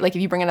like a trait. Like,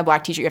 if you bring in a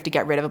black t-shirt, you have to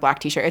get rid of a black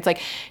t-shirt. It's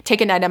like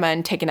take an item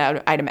and take an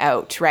item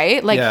out,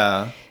 right? Like,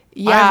 Yeah.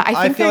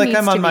 I think feel there like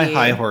I'm needs on to my be-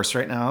 high horse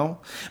right now,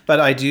 but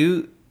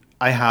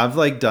I have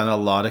like done a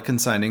lot of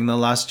consigning the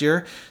last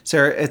year.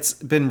 Sarah, it's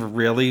been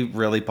really,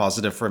 really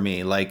positive for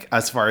me. Like,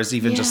 as far as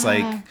even just like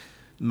Yeah.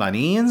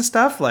 money and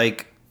stuff,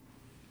 like,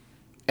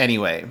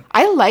 anyway.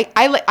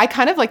 I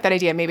kind of like that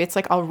idea. Maybe it's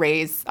like I'll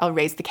raise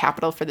the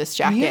capital for this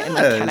jacket, and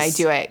like, can I Yes.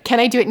 do it? Can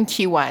I do it in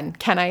Q1?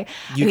 Can I?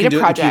 You I need can do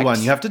a project. it in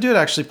Q1. You have to do it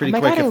actually pretty Oh my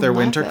quick God, if they're I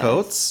winter love this.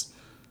 coats.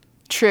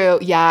 True.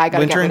 Yeah, I got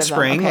to get Winter rid and of them.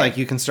 spring, Okay. like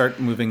you can start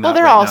moving that Well,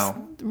 they're right all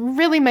now.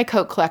 really, my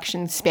coat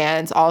collection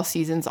spans all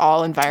seasons,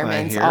 all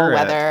environments, hear all it.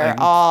 weather,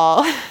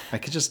 all. I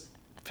could just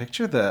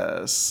picture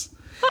this.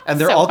 And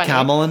they're So all funny.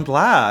 camel and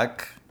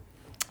black.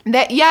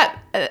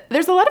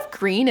 There's a lot of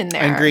green in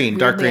there. And green,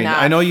 dark weirdly green.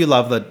 enough. I know you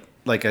love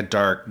like a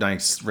dark,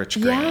 nice, rich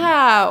green.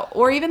 Yeah,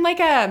 or even like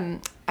I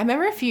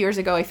remember a few years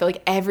ago, I feel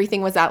like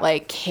everything was that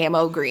like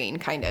camo green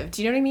kind of.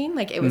 Do you know what I mean?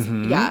 Like it was,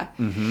 yeah.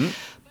 Mm-hmm.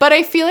 But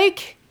I feel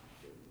like,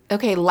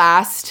 okay,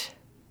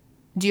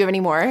 do you have any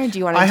more? Do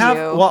you want to I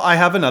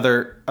have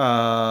another,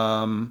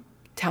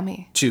 Tell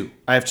me. 2.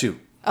 I have 2.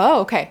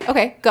 Oh, okay.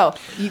 Okay, go.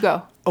 You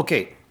go.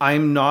 Okay,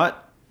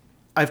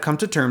 I've come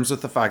to terms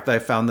with the fact that I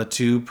found the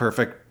 2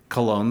 perfect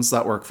colognes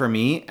that work for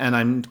me, and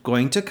I'm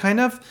going to kind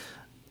of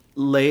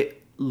lay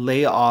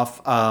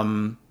off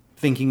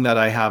thinking that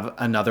I have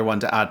another one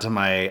to add to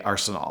my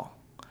arsenal.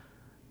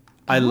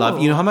 I love,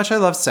 you know how much I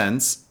love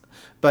scents,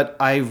 but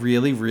I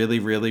really, really,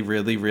 really,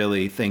 really,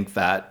 really think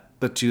that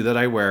the 2 that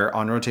I wear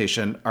on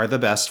rotation are the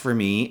best for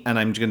me, and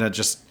I'm gonna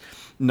just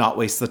not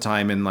waste the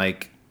time in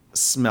like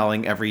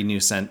smelling every new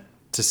scent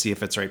to see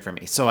if it's right for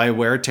me. So I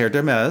wear Terre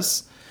de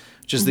Mes,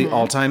 which is the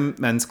all-time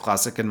men's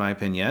classic in my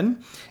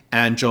opinion,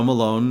 and Joe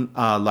Malone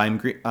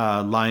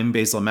lime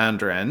basil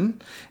mandarin,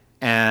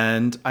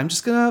 and I'm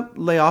just gonna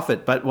lay off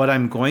it. But what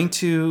I'm going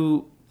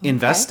to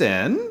invest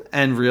in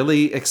and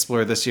really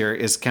explore this year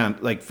is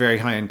like very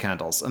high-end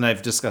candles, and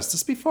I've discussed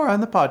this before on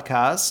the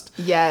podcast.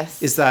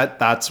 Yes. Is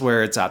that's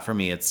where it's at for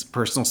me. It's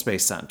personal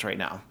space scent right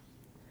now.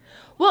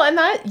 Well, and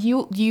that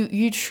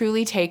you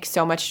truly take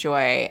so much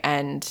joy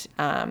and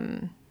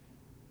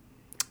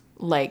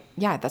like,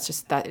 yeah,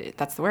 that's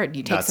the word.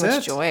 You take That's so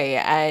much it. joy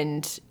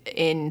and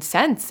in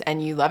scents,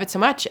 and you love it so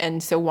much,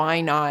 and so why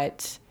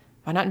not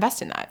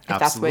invest in that?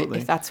 Absolutely.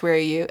 If that's where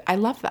I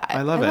love that.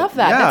 I love it. love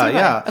that. Yeah, That's a good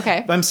yeah. one.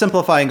 Okay. But I'm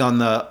simplifying on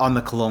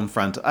the cologne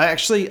front.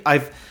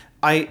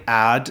 I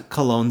add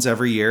colognes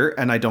every year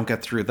and I don't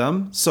get through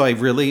them. So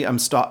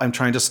I'm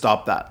trying to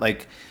stop that.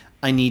 Like,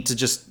 I need to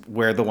just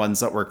wear the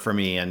ones that work for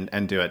me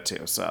and do it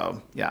too.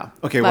 So yeah.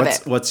 Okay.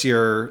 Love What's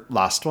your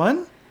last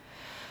one?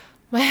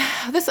 I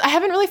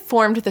haven't really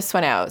formed this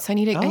one out, so I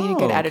need a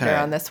good editor okay.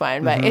 on this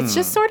one. But it's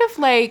just sort of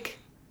like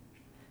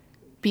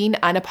being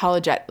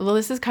unapologetic. Well,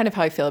 this is kind of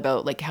how I feel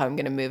about like how I'm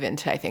going to move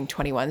into, I think,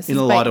 21. This In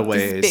is a like- lot of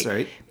this is ways,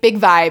 right? Big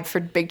vibe for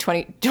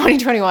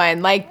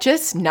 2021. Like,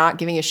 just not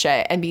giving a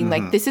shit and being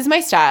like, this is my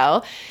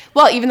style.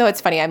 Well, even though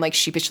it's funny, I'm like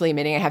sheepishly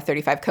admitting I have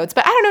 35 coats,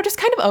 but I don't know, just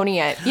kind of owning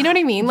it. You know what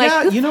I mean? Like,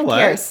 Yeah, who you know what?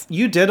 cares?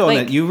 You did own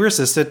Like- it. You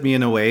resisted me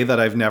in a way that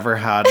I've never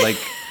had. Like,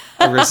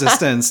 a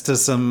resistance to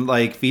some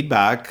like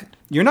feedback.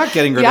 You're not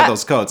getting rid of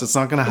those coats. It's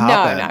not going to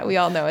happen. No, we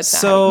all know it's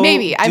so not.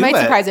 Maybe. I might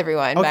surprise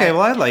everyone. Okay,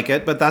 well, I like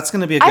it, but that's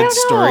going to be a good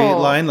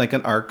storyline, like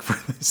an arc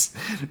for this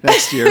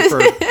next year for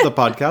the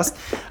podcast.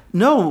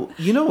 No,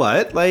 you know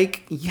what?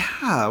 Like,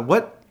 yeah,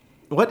 what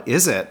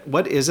is it?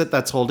 What is it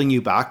that's holding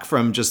you back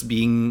from just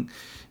being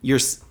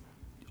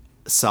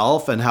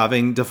yourself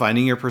and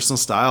defining your personal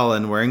style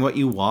and wearing what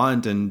you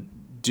want and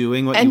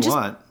doing what you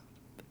want?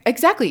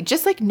 Exactly.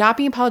 Just like not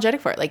being apologetic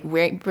for it. Like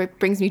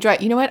brings me joy.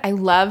 You know what? I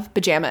love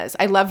pajamas.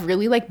 I love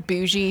really like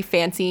bougie,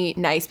 fancy,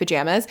 nice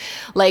pajamas.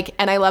 Like,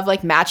 and I love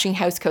like matching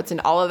house coats and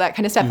all of that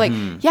kind of stuff. Like,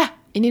 yeah.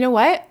 And you know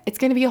what? It's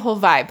going to be a whole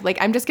vibe. Like,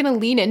 I'm just going to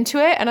lean into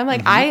it. And I'm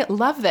like, I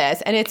love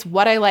this. And it's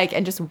what I like.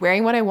 And just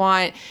wearing what I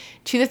want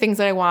to the things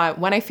that I want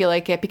when I feel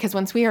like it. Because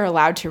once we are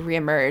allowed to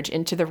reemerge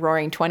into the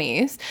roaring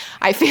 20s,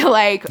 I feel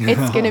like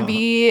it's going to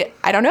be,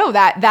 I don't know,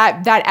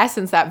 that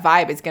essence, that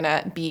vibe is going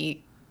to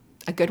be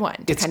a good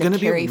one. It's going to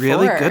be a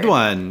really good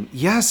one.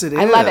 Yes, it is.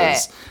 I love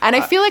it. And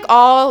I feel like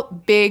all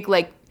big,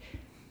 like,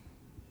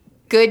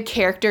 good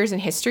characters in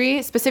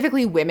history,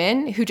 specifically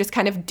women who just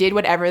kind of did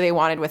whatever they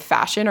wanted with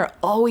fashion, are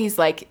always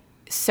like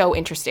so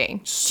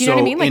interesting. Do you know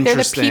what I mean? Like, they're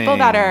the people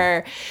that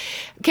are,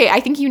 okay, I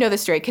think you know the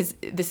story because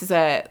this is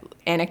a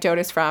anecdote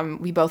is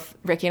from,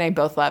 Ricky and I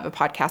both love a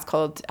podcast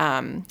called,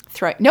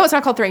 no, it's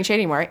not called Throwing Shade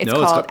anymore. It's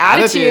called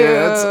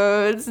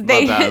Attitudes.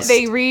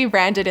 They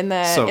rebranded in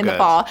the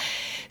fall.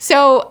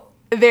 So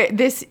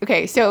there's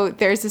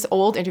this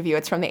old interview.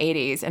 It's from the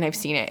 80s, and I've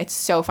seen it. It's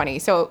so funny.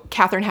 So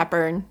Katharine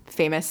Hepburn,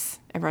 famous,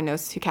 everyone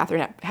knows who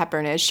Katharine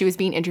Hepburn is. She was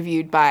being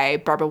interviewed by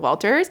Barbara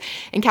Walters,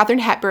 and Katharine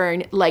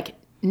Hepburn, like,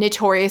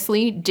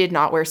 notoriously did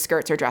not wear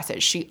skirts or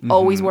dresses. She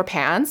always wore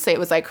pants. It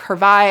was like her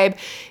vibe.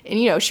 And,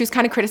 you know, she was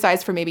kind of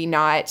criticized for maybe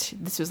not,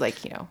 this was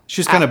like, you know,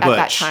 she was kind of butch at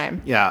that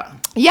time. Yeah.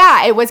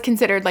 Yeah, it was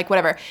considered like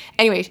whatever.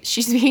 Anyway,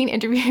 she's being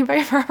interviewed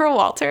by Barbara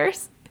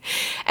Walters.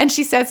 And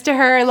she says to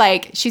her,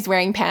 like, she's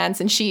wearing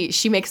pants, and she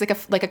makes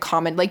like a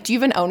comment, like, do you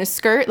even own a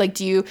skirt? Like,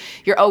 you're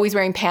always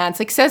wearing pants?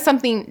 Like, says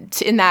something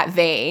in that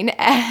vein.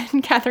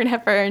 And Katharine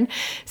Hepburn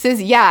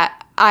says, yeah,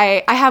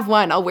 I have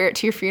one. I'll wear it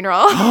to your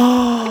funeral.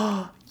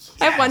 Yes.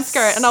 I have one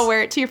skirt, and I'll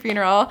wear it to your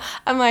funeral.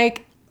 I'm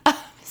like,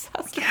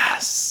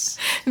 yes.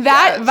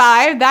 That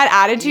vibe, that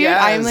attitude,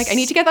 I'm like, I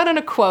need to get that on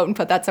a quote and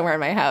put that somewhere in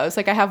my house.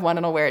 Like, I have one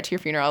and I'll wear it to your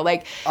funeral.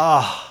 Like,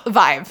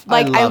 vibe.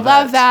 Like, I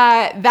love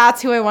that.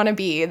 That's who I want to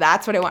be.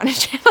 That's what I want to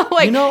channel.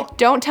 Like, you know,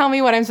 don't tell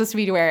me what I'm supposed to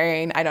be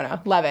wearing. I don't know.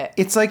 Love it.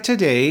 It's like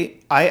today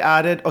I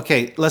added,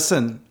 okay,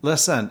 listen.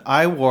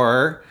 I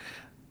wore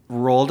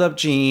rolled up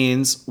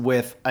jeans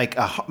with like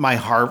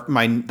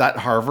that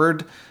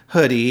Harvard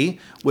hoodie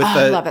with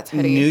a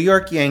New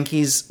York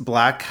Yankees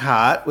black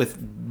hat with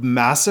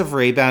massive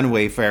Ray-Ban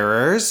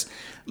Wayfarers.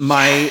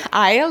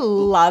 I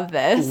love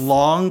this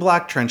long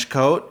black trench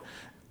coat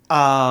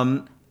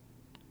for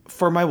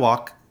my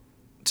walk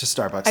to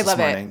Starbucks this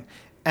morning.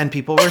 And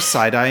people were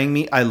side-eyeing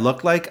me. I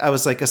looked like I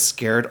was like a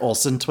scared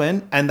Olsen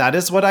twin, and that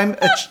is what I'm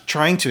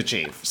trying to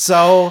achieve.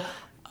 So,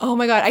 oh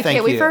my God, I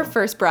can't wait for our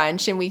first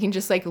brunch, and we can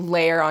just like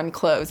layer on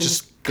clothes and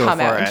just come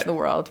out into the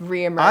world,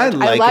 reemerge. I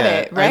love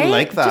it, right? I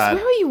like that. Just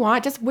wear what you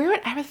want. Just wear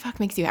whatever the fuck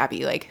makes you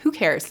happy. Like, who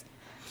cares,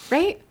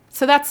 right?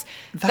 So that's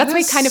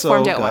my kind of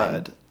formed out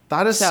one.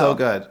 That is so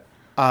good.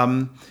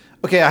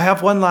 Okay, I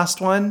have one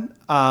last one.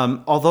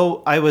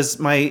 Although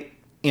my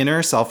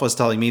inner self was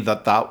telling me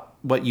that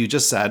what you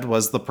just said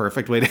was the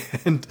perfect way to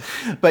end.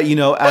 But, you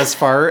know, as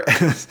far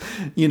as,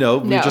 you know,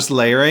 we're just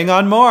layering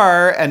on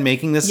more and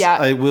making this,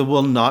 we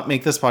will not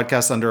make this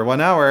podcast under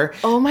 1 hour.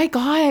 Oh my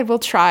God, we'll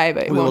try,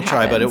 but it won't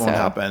happen.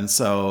 Happen.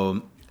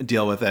 So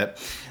deal with it.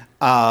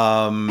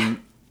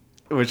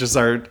 Which is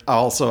our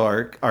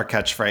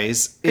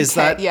catchphrase.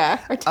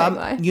 Our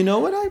tagline. You know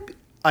what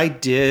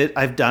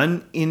I've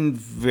done in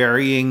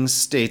varying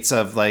states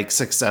of like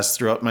success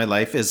throughout my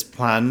life is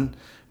plan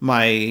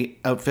my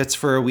outfits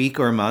for a week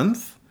or a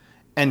month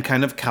and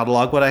kind of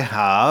catalog what I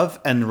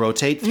have and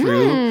rotate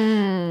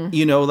through,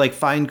 you know, like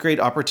find great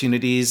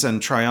opportunities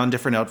and try on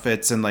different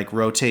outfits and like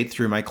rotate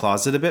through my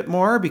closet a bit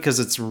more, because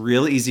it's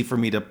real easy for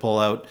me to pull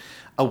out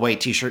a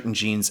white t-shirt and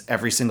jeans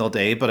every single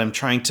day. But I'm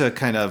trying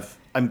to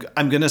I'm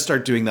going to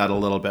start doing that a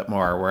little bit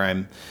more, where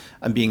I'm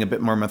being a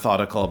bit more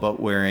methodical about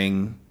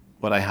wearing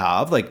what I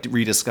have, like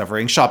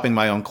shopping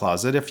my own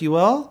closet, if you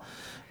will.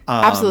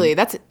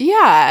 Absolutely.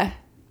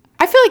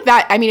 I feel like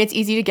that, I mean, it's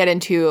easy to get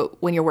into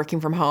when you're working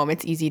from home.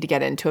 It's easy to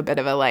get into a bit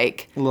of a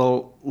like...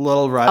 little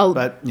rut,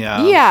 but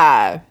yeah.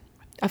 Yeah.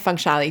 A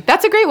functionality.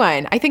 That's a great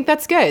one. I think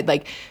that's good.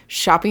 Like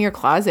shopping your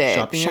closet.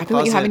 Shopping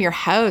what you have in your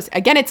house.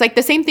 Again, it's like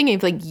the same thing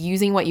of like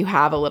using what you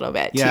have a little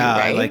bit too,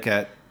 right? I like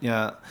it.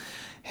 Yeah.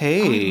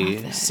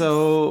 Hey,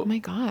 so... Oh my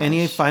gosh.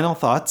 Any final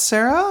thoughts,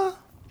 Sarah?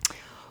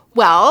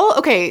 Well,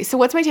 okay, so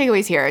what's my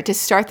takeaways here to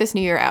start this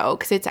new year out?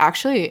 Because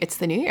it's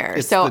the new year.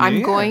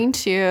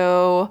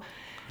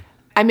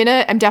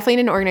 I'm definitely in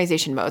an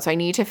organization mode. So I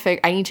need to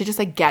just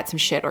like get some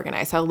shit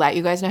organized. So I'll let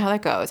you guys know how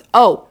that goes.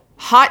 Oh,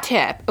 Hot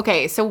tip.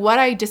 Okay, so what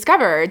I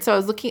discovered, so I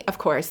was looking, of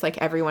course, like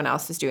everyone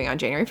else is doing on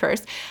January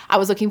 1st, I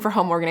was looking for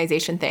home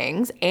organization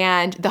things,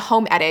 and the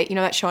Home Edit, you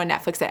know that show on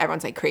Netflix that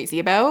everyone's like crazy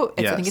about?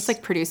 I think it's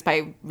like produced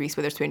by Reese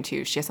Witherspoon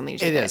too. She has something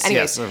to do with it.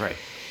 Anyways, yes, right.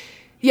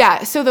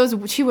 Yeah, so those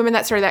two women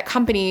that started that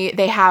company,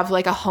 they have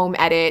like a Home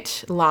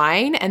Edit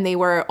line, and they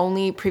were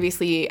only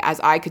previously, as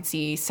I could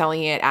see,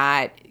 selling it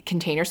at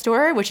Container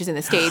Store, which is in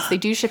the States. They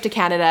do ship to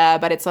Canada,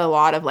 but it's a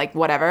lot of like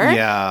whatever.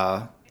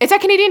 Yeah. It's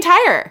at Canadian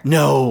Tire.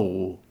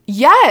 No.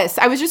 Yes,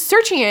 I was just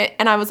searching it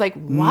and I was like,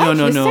 what?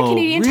 No. This is a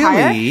Canadian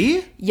Tire?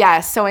 Really?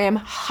 Yes, so I am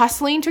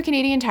hustling to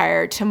Canadian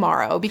Tire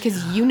tomorrow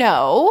because you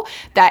know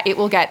that it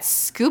will get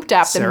scooped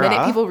up the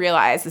minute people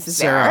realize this is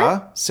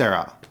there.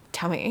 Sarah.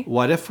 Tell me.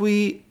 What if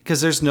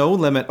because there's no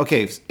limit.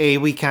 Okay,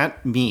 we can't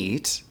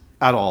meet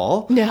at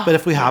all. No. But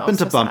if we happen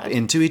to bump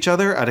into each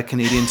other at a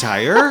Canadian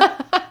Tire...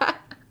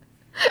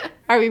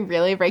 Are we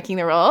really breaking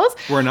the rules?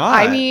 We're not.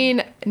 I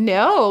mean,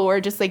 no, we're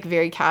just like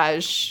very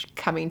cash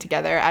coming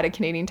together at a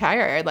Canadian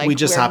Tire. Like we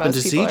just happen to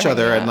see each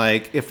other, and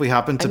like if we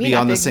happen to be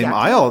on the same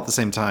aisle at the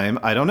same time,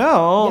 I don't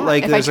know. Yeah,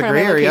 like there's a gray area.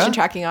 If I turn my location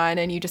tracking on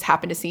and you just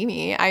happen to see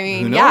me, I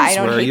mean, who knows I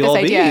don't where hate you'll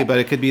this idea. be, but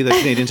it could be the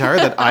Canadian Tire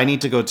that I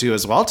need to go to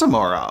as well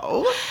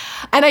tomorrow.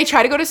 And I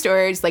try to go to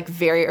stores like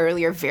very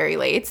early or very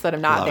late so that I'm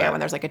not Love there it. when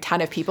there's like a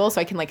ton of people,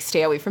 so I can like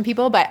stay away from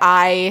people. But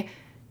I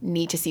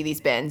need to see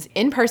these bins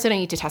in person. I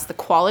need to test the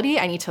quality.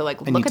 I need to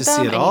like look at them.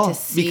 I need to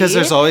see, because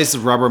there's always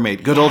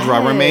Rubbermaid. Good old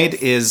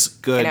Rubbermaid is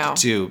good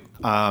too.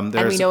 And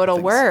we know it'll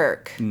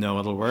work. No,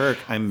 it'll work.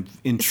 I'm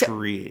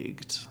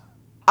intrigued.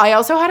 I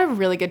also had a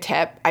really good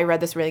tip. I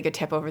read this really good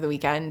tip over the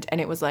weekend, and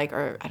it was like,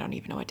 or I don't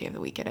even know what day of the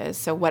week it is,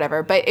 so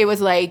whatever. But it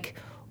was like,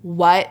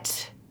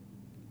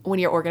 when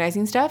you're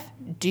organizing stuff,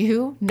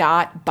 do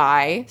not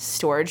buy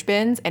storage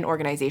bins and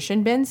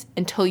organization bins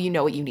until you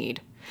know what you need.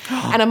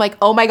 And I'm like,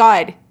 oh my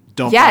God.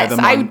 Don't buy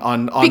them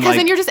on because like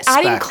then you're just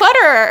adding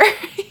clutter.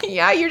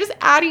 Yeah, you're just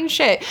adding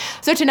shit.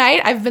 So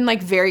tonight I've been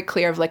like very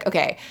clear of like,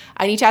 okay,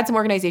 I need to add some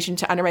organization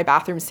to under my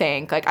bathroom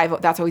sink. Like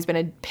that's always been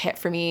a pit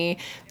for me.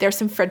 There's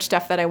some fridge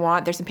stuff that I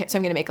want. There's some so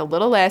I'm going to make a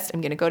little list.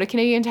 I'm going to go to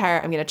Canadian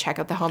Tire. I'm going to check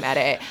out the Home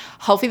Edit.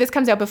 Hopefully this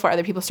comes out before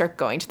other people start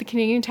going to the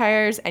Canadian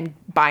Tires and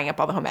buying up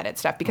all the Home Edit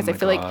stuff because I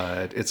feel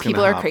like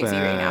people are crazy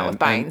right now with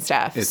buying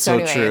stuff. It's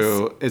so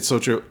true. It's so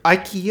true.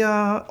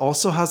 IKEA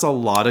also has a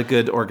lot of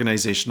good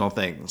organizational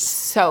things.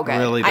 So good.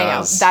 Really does. I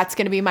know. That's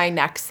going to be my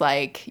next,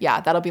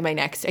 that'll be my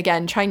next.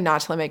 Again, trying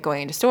not to limit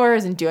going into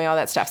stores and doing all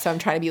that stuff. So I'm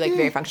trying to be like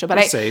very functional. But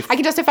I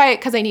can justify it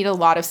because I need a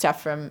lot of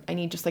stuff I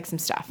need just like some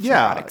stuff.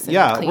 Yeah.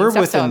 We're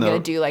stuff, so I'm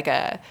going to do like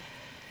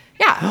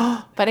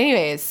but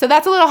anyways, so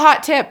that's a little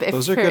hot tip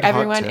for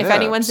everyone. If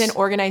anyone's in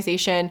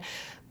organization,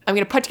 I'm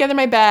going to put together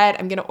my bed.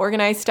 I'm going to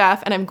organize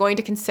stuff, and I'm going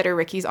to consider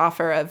Ricky's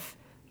offer of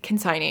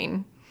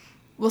consigning.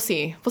 We'll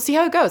see. We'll see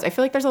how it goes. I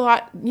feel like there's a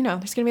lot, there's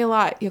going to be a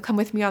lot. You'll come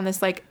with me on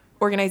this like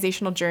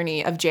organizational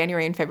journey of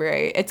January and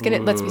February. It's going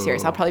to, let's be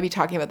serious. I'll probably be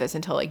talking about this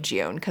until like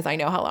June because I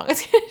know how long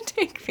it's going to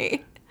take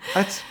me.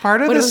 That's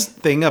part of this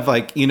thing of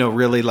like,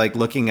 really like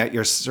looking at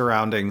your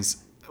surroundings.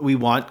 We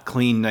want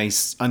clean,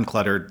 nice,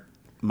 uncluttered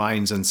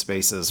minds and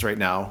spaces right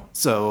now.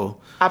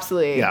 So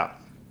absolutely. Yeah.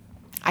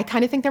 I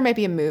kind of think there might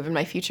be a move in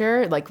my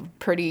future, like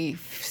pretty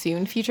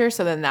soon future.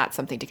 So then that's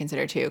something to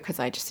consider too, because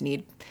I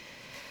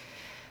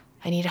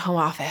need a home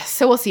office.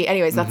 So we'll see.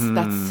 Anyways,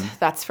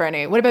 that's for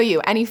any. What about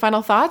you? Any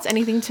final thoughts?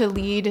 Anything to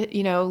lead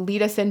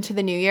us into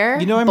the new year?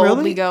 I'm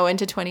boldly go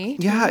into 2020?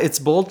 Yeah, it's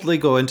boldly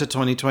go into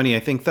 2020. I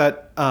think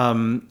that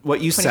what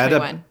you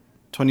said.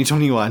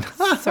 2021.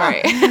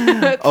 Sorry.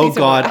 Oh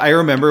God, I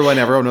remember when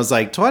everyone was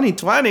like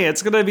 2020,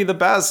 it's gonna be the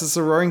best. It's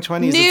the roaring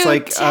 20s. New it's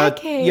like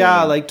decade.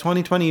 like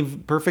 2020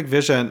 perfect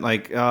vision.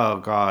 Like, oh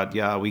God,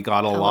 yeah, we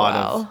got a lot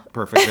of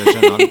perfect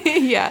vision on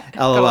yeah.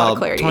 LOL.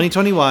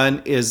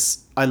 2021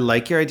 is, I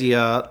like your idea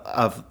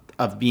of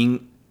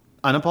being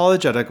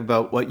unapologetic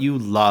about what you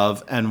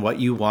love and what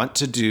you want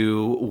to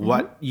do,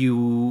 what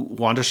you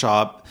want to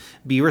shop,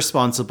 be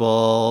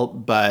responsible,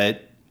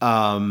 but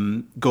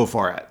go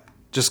for it.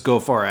 Just go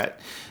for it.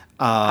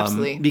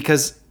 Absolutely.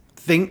 Because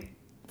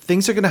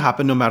things are going to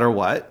happen no matter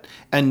what.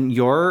 And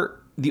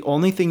the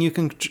only thing you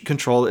can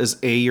control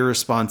is your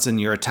response and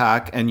your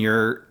attack and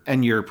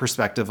your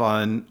perspective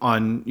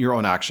on your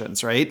own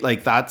actions, right?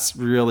 Like that's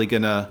really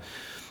going to,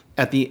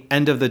 at the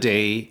end of the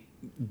day,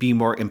 be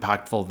more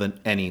impactful than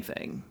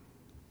anything.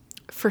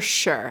 For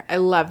sure. I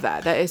love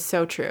that. That is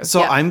so true.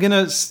 So I'm going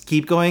to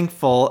keep going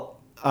full,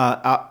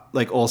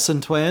 like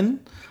Olsen twin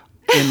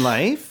in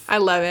life. I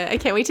love it. I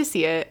can't wait to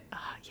see it.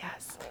 Oh,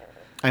 yes.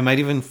 I might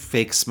even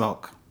fake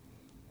smoke.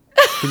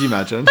 Could you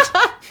imagine?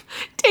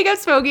 Take up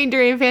smoking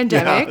during a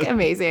pandemic. Yeah.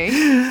 Amazing.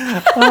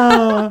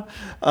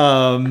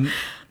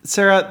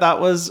 Sarah,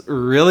 that was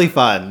really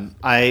fun.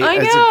 I know.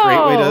 It's a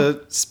great way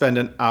to spend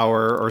an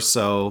hour or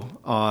so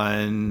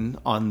on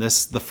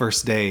the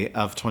first day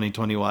of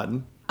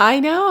 2021. I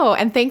know.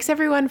 And thanks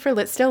everyone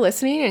for still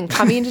listening and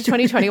coming into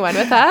 2021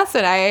 with us.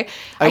 And I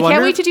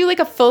can't wait to do like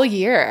a full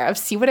year of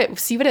see what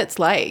it's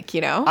like,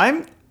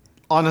 I'm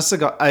honest to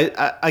God,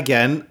 I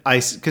can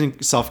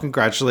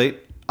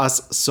self-congratulate.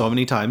 us so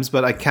many times,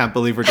 but I can't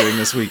believe we're doing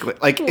this weekly.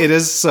 Like it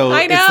is so,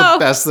 I it's know. the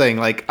best thing.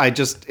 Like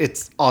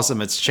it's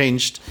awesome. It's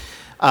changed.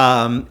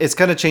 It's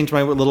kind of changed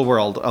my little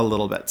world a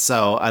little bit.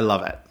 So I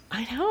love it.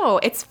 I know,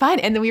 it's fun.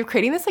 And then we were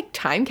creating this like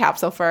time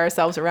capsule for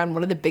ourselves around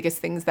one of the biggest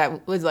things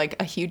that was like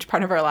a huge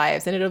part of our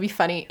lives. And it'll be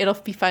funny. It'll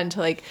be fun to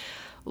like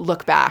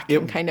look back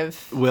and kind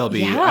of. Will be.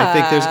 Yeah. I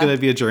think there's going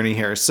to be a journey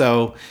here.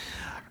 So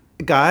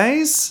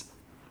guys,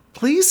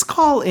 please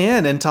call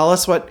in and tell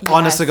us what,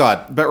 honest to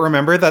God. But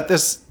remember that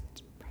this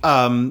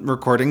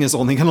recording is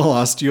only going to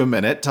last you a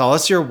minute. Tell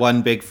us your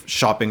one big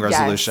shopping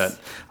resolution. Yes.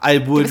 I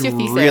would us your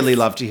thesis. really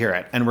love to hear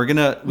it. And we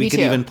Me could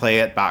too. even play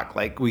it back.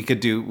 Like we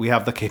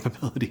have the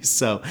capabilities.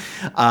 So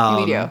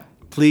We do.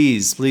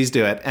 please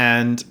do it.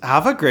 And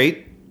have a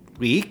great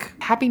week.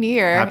 Happy New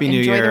Year. Happy New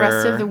Enjoy Year. the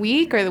rest of the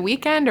week or the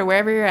weekend or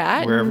wherever you're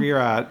at. Wherever you're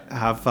at,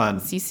 have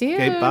fun. See you soon.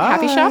 Okay, bye.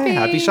 Happy shopping.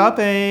 Happy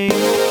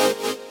shopping.